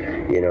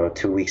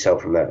 2 weeks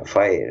out from that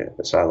fight.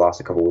 So I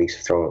lost a couple weeks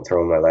of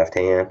throwing my left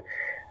hand.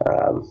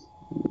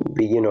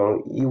 But, you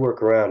know, you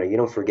work around it. You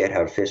don't forget how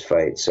to fist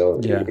fight. So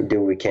do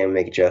what we can,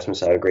 make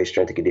adjustments. I had a great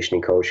strength and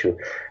conditioning coach who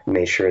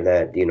made sure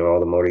that, you know,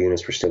 all the motor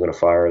units were still going to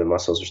fire, the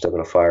muscles were still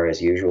going to fire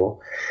as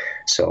usual.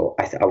 So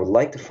I would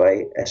like to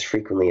fight as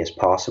frequently as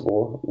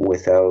possible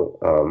without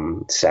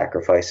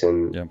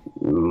sacrificing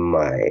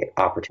my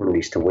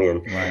opportunities to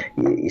win. Right.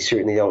 You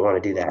certainly don't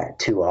want to do that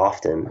too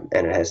often,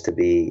 and it has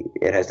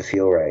to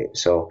feel right.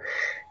 So,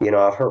 you know,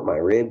 I've hurt my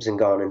ribs and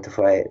gone into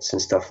fights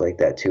and stuff like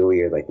that too.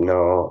 You're like,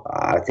 no,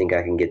 I think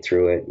I can get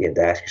through it. You have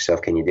to ask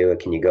yourself, can you do it?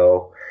 Can you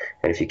go?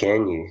 And if you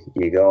can,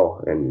 you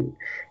go. And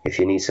if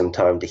you need some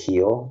time to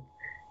heal,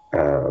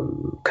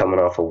 coming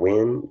off a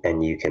win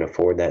and you can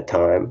afford that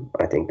time,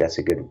 I think that's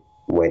a good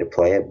way to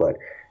play it. But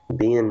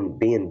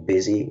being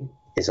busy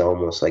is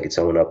almost like its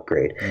own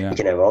upgrade. You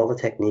can have all the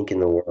technique in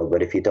the world,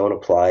 but if you don't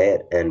apply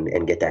it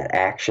and get that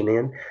action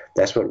in,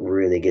 that's what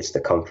really gets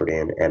the comfort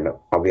in. And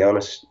I'll be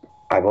honest,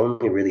 I've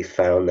only really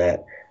found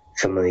that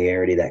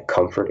familiarity, that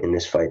comfort in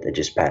this fight that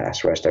just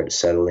passed, where I started to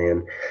settle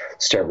in,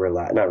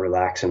 not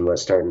relaxing, but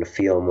starting to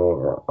feel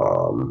more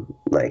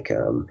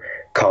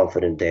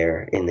confident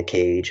there in the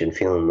cage and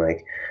feeling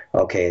like,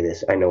 okay,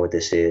 I know what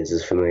this is.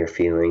 This familiar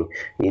feeling.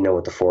 You know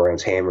what the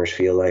 4-ounce hammers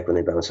feel like when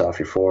they bounce off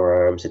your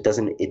forearms. It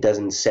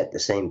doesn't set the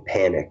same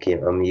panic. You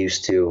know, I'm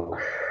used to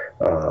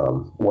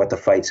what the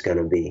fight's going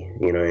to be,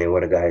 and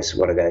what a guy's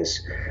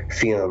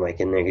feeling like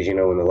in there. Because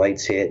when the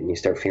lights hit and you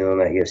start feeling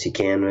that UFC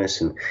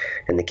canvas and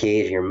the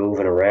cage, you're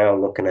moving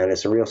around looking at it.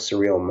 It's a real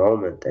surreal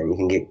moment, and you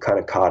can get kind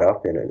of caught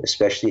up in it,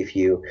 especially if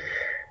you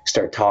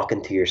start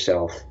talking to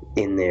yourself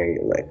in there.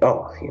 You're like,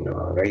 oh,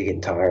 are you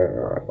getting tired?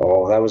 Or,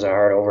 oh, that was a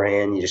hard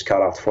overhand. You just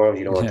cut off the forearms.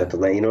 You don't want that to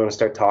lay. You don't want to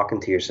start talking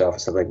to yourself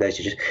and stuff like that.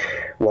 You just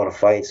want to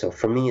fight. So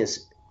for me,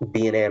 it's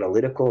being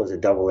analytical is a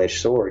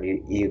double-edged sword.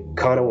 You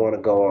kind of want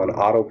to go on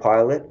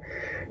autopilot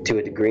to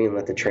a degree and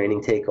let the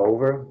training take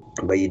over,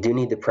 but you do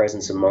need the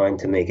presence of mind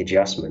to make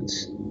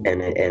adjustments.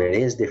 And it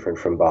is different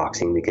from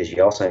boxing because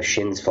you also have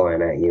shins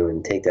flying at you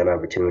and takedown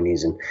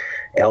opportunities and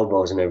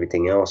elbows and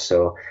everything else.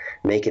 So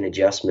making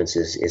adjustments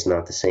is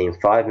not the same.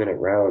 5-minute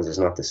rounds is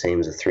not the same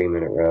as a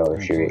 3-minute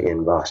round if you're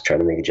in box trying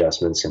to make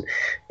adjustments and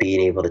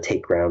being able to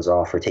take rounds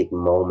off or take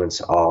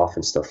moments off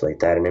and stuff like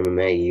that. In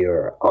MMA,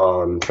 you're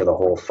on for the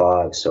whole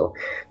 5. So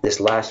this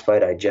last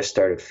fight, I just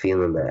started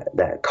feeling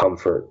that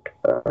comfort.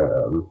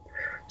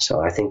 So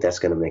I think that's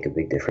going to make a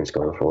big difference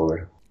going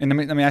forward. And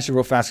let me ask you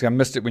real fast, because I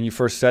missed it when you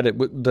first said it.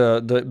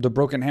 The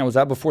broken hand, was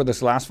that before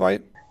this last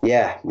fight?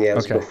 Yeah, it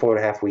was about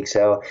 4.5 weeks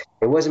out.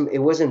 It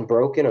wasn't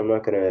broken. I'm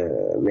not going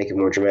to make it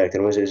more dramatic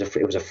than it was.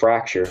 It was a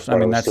fracture. I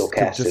mean, that's still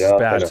casted just up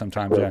bad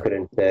sometimes.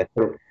 Couldn't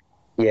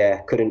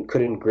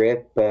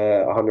grip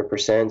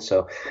 100%.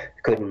 So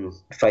couldn't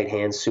fight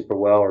hands super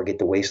well or get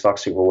the waist lock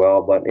super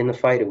well. But in the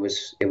fight, it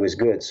was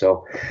good.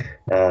 So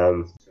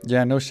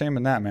no shame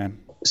in that, man.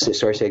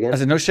 Sorry, say again? I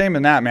said, no shame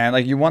in that, man.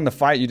 Like, you won the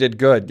fight. You did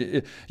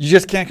good. You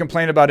just can't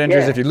complain about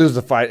injuries if you lose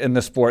the fight in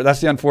this sport.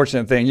 That's the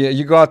unfortunate thing.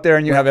 You go out there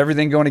and you have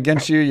everything going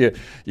against you.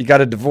 You got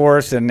a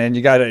divorce and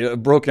you got a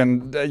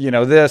broken,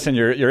 this, and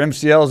your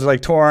MCLs are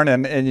like torn,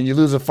 and you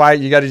lose a fight.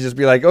 You got to just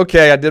be like,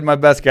 okay, I did my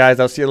best, guys.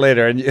 I'll see you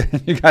later. And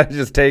you got to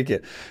just take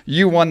it.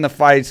 You won the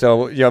fight,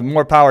 so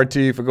more power to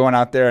you for going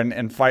out there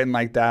and fighting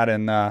like that.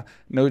 And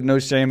no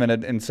shame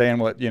in saying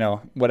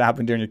what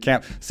happened during your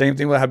camp. Same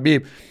thing with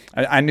Khabib.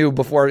 I knew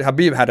before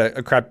Khabib had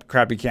a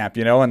crappy camp,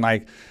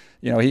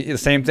 the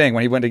same thing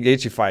when he went to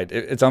Gaethje fight.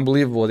 It's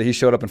unbelievable that he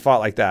showed up and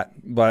fought like that.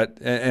 But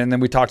and then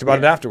we talked about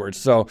it afterwards.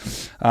 So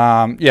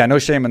no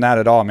shame in that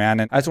at all, man.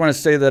 And I just want to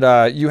say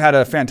that you had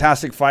a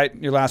fantastic fight,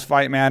 your last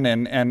fight, man.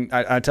 And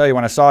I tell you,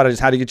 when I saw it, I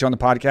just had to get you on the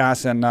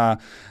podcast. And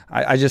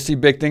I just see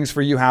big things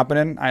for you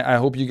happening. I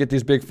hope you get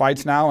these big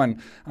fights now,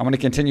 and I'm going to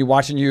continue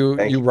watching you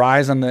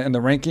rise in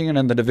the ranking and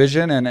in the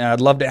division. And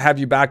I'd love to have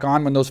you back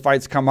on when those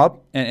fights come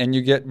up, and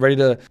you get ready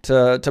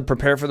to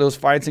prepare for those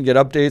fights and get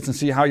updates and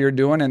see how you're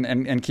doing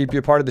and keep you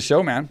a part of the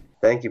show, man.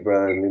 Thank you,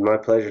 brother. It'd be my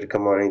pleasure to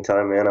come on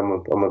anytime, man.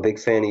 I'm a big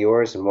fan of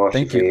yours and watched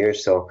you for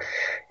years. So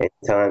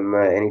anytime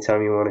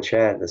you want to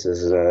chat, this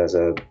is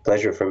a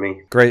pleasure for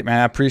me. Great,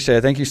 man. I appreciate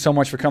it. Thank you so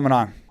much for coming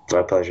on.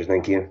 My pleasure.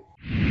 Thank you.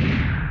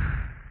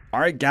 All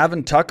right,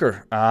 Gavin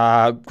Tucker.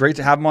 Great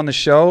to have him on the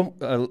show.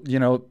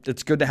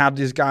 It's good to have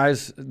these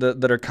guys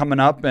that are coming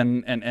up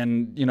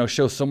and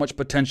show so much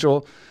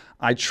potential.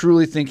 I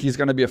truly think he's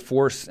going to be a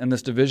force in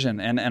this division,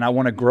 and I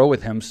want to grow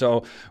with him.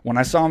 So when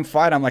I saw him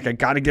fight, I'm like, I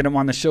got to get him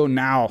on the show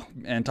now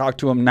and talk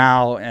to him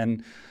now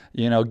and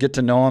get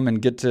to know him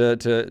and get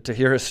to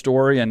hear his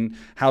story and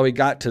how he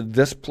got to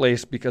this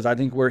place, because I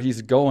think where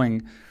he's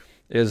going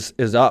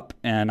is up,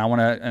 and I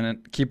want to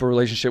keep a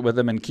relationship with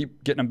him and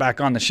keep getting him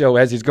back on the show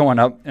as he's going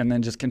up, and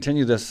then just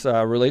continue this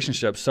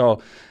relationship.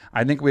 So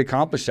I think we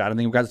accomplished that. I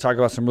think we got to talk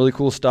about some really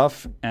cool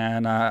stuff,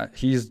 and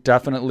he's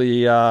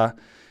definitely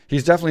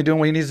doing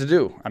what he needs to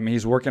do. I mean,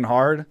 he's working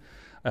hard.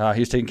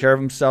 He's taking care of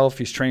himself.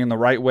 He's training the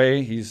right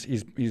way.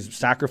 He's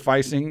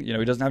sacrificing. He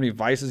doesn't have any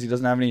vices. He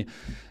doesn't have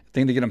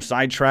anything to get him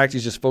sidetracked.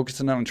 He's just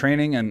focusing on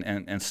training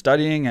and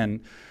studying,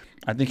 and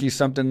I think he's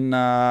something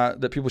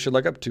that people should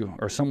look up to,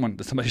 or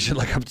somebody should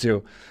look up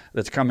to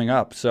that's coming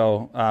up.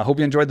 So hope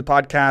you enjoyed the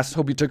podcast.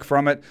 Hope you took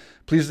from it.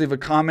 Please leave a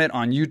comment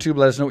on YouTube.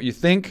 Let us know what you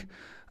think.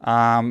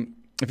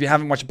 If you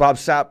haven't watched Bob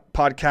Sapp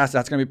podcast,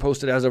 that's going to be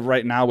posted as of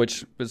right now,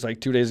 which was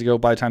like 2 days ago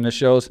by the time this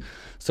shows.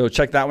 So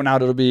check that one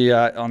out. It'll be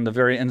on the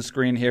very end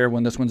screen here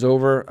when this one's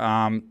over.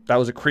 That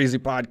was a crazy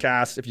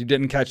podcast. If you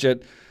didn't catch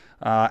it,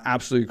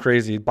 absolutely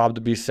crazy. Bob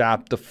the Beast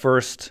Sapp, the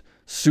first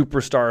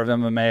superstar of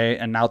MMA,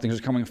 and now things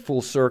are coming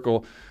full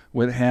circle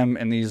with him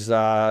and these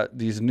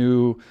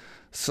new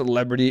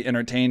celebrity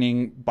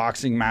entertaining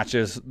boxing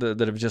matches that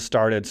have just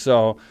started.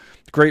 So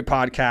great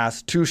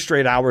podcast, 2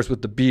 straight hours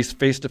with the Beast,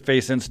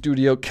 face-to-face in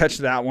studio. Catch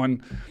that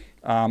one.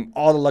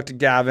 All the luck to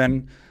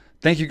Gavin.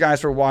 Thank you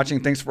guys for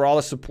watching. Thanks for all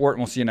the support,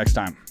 and we'll see you next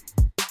time.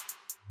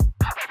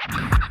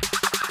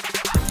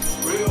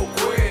 Real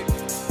quick,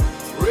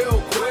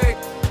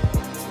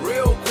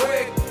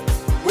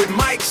 with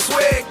Mike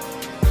Swig.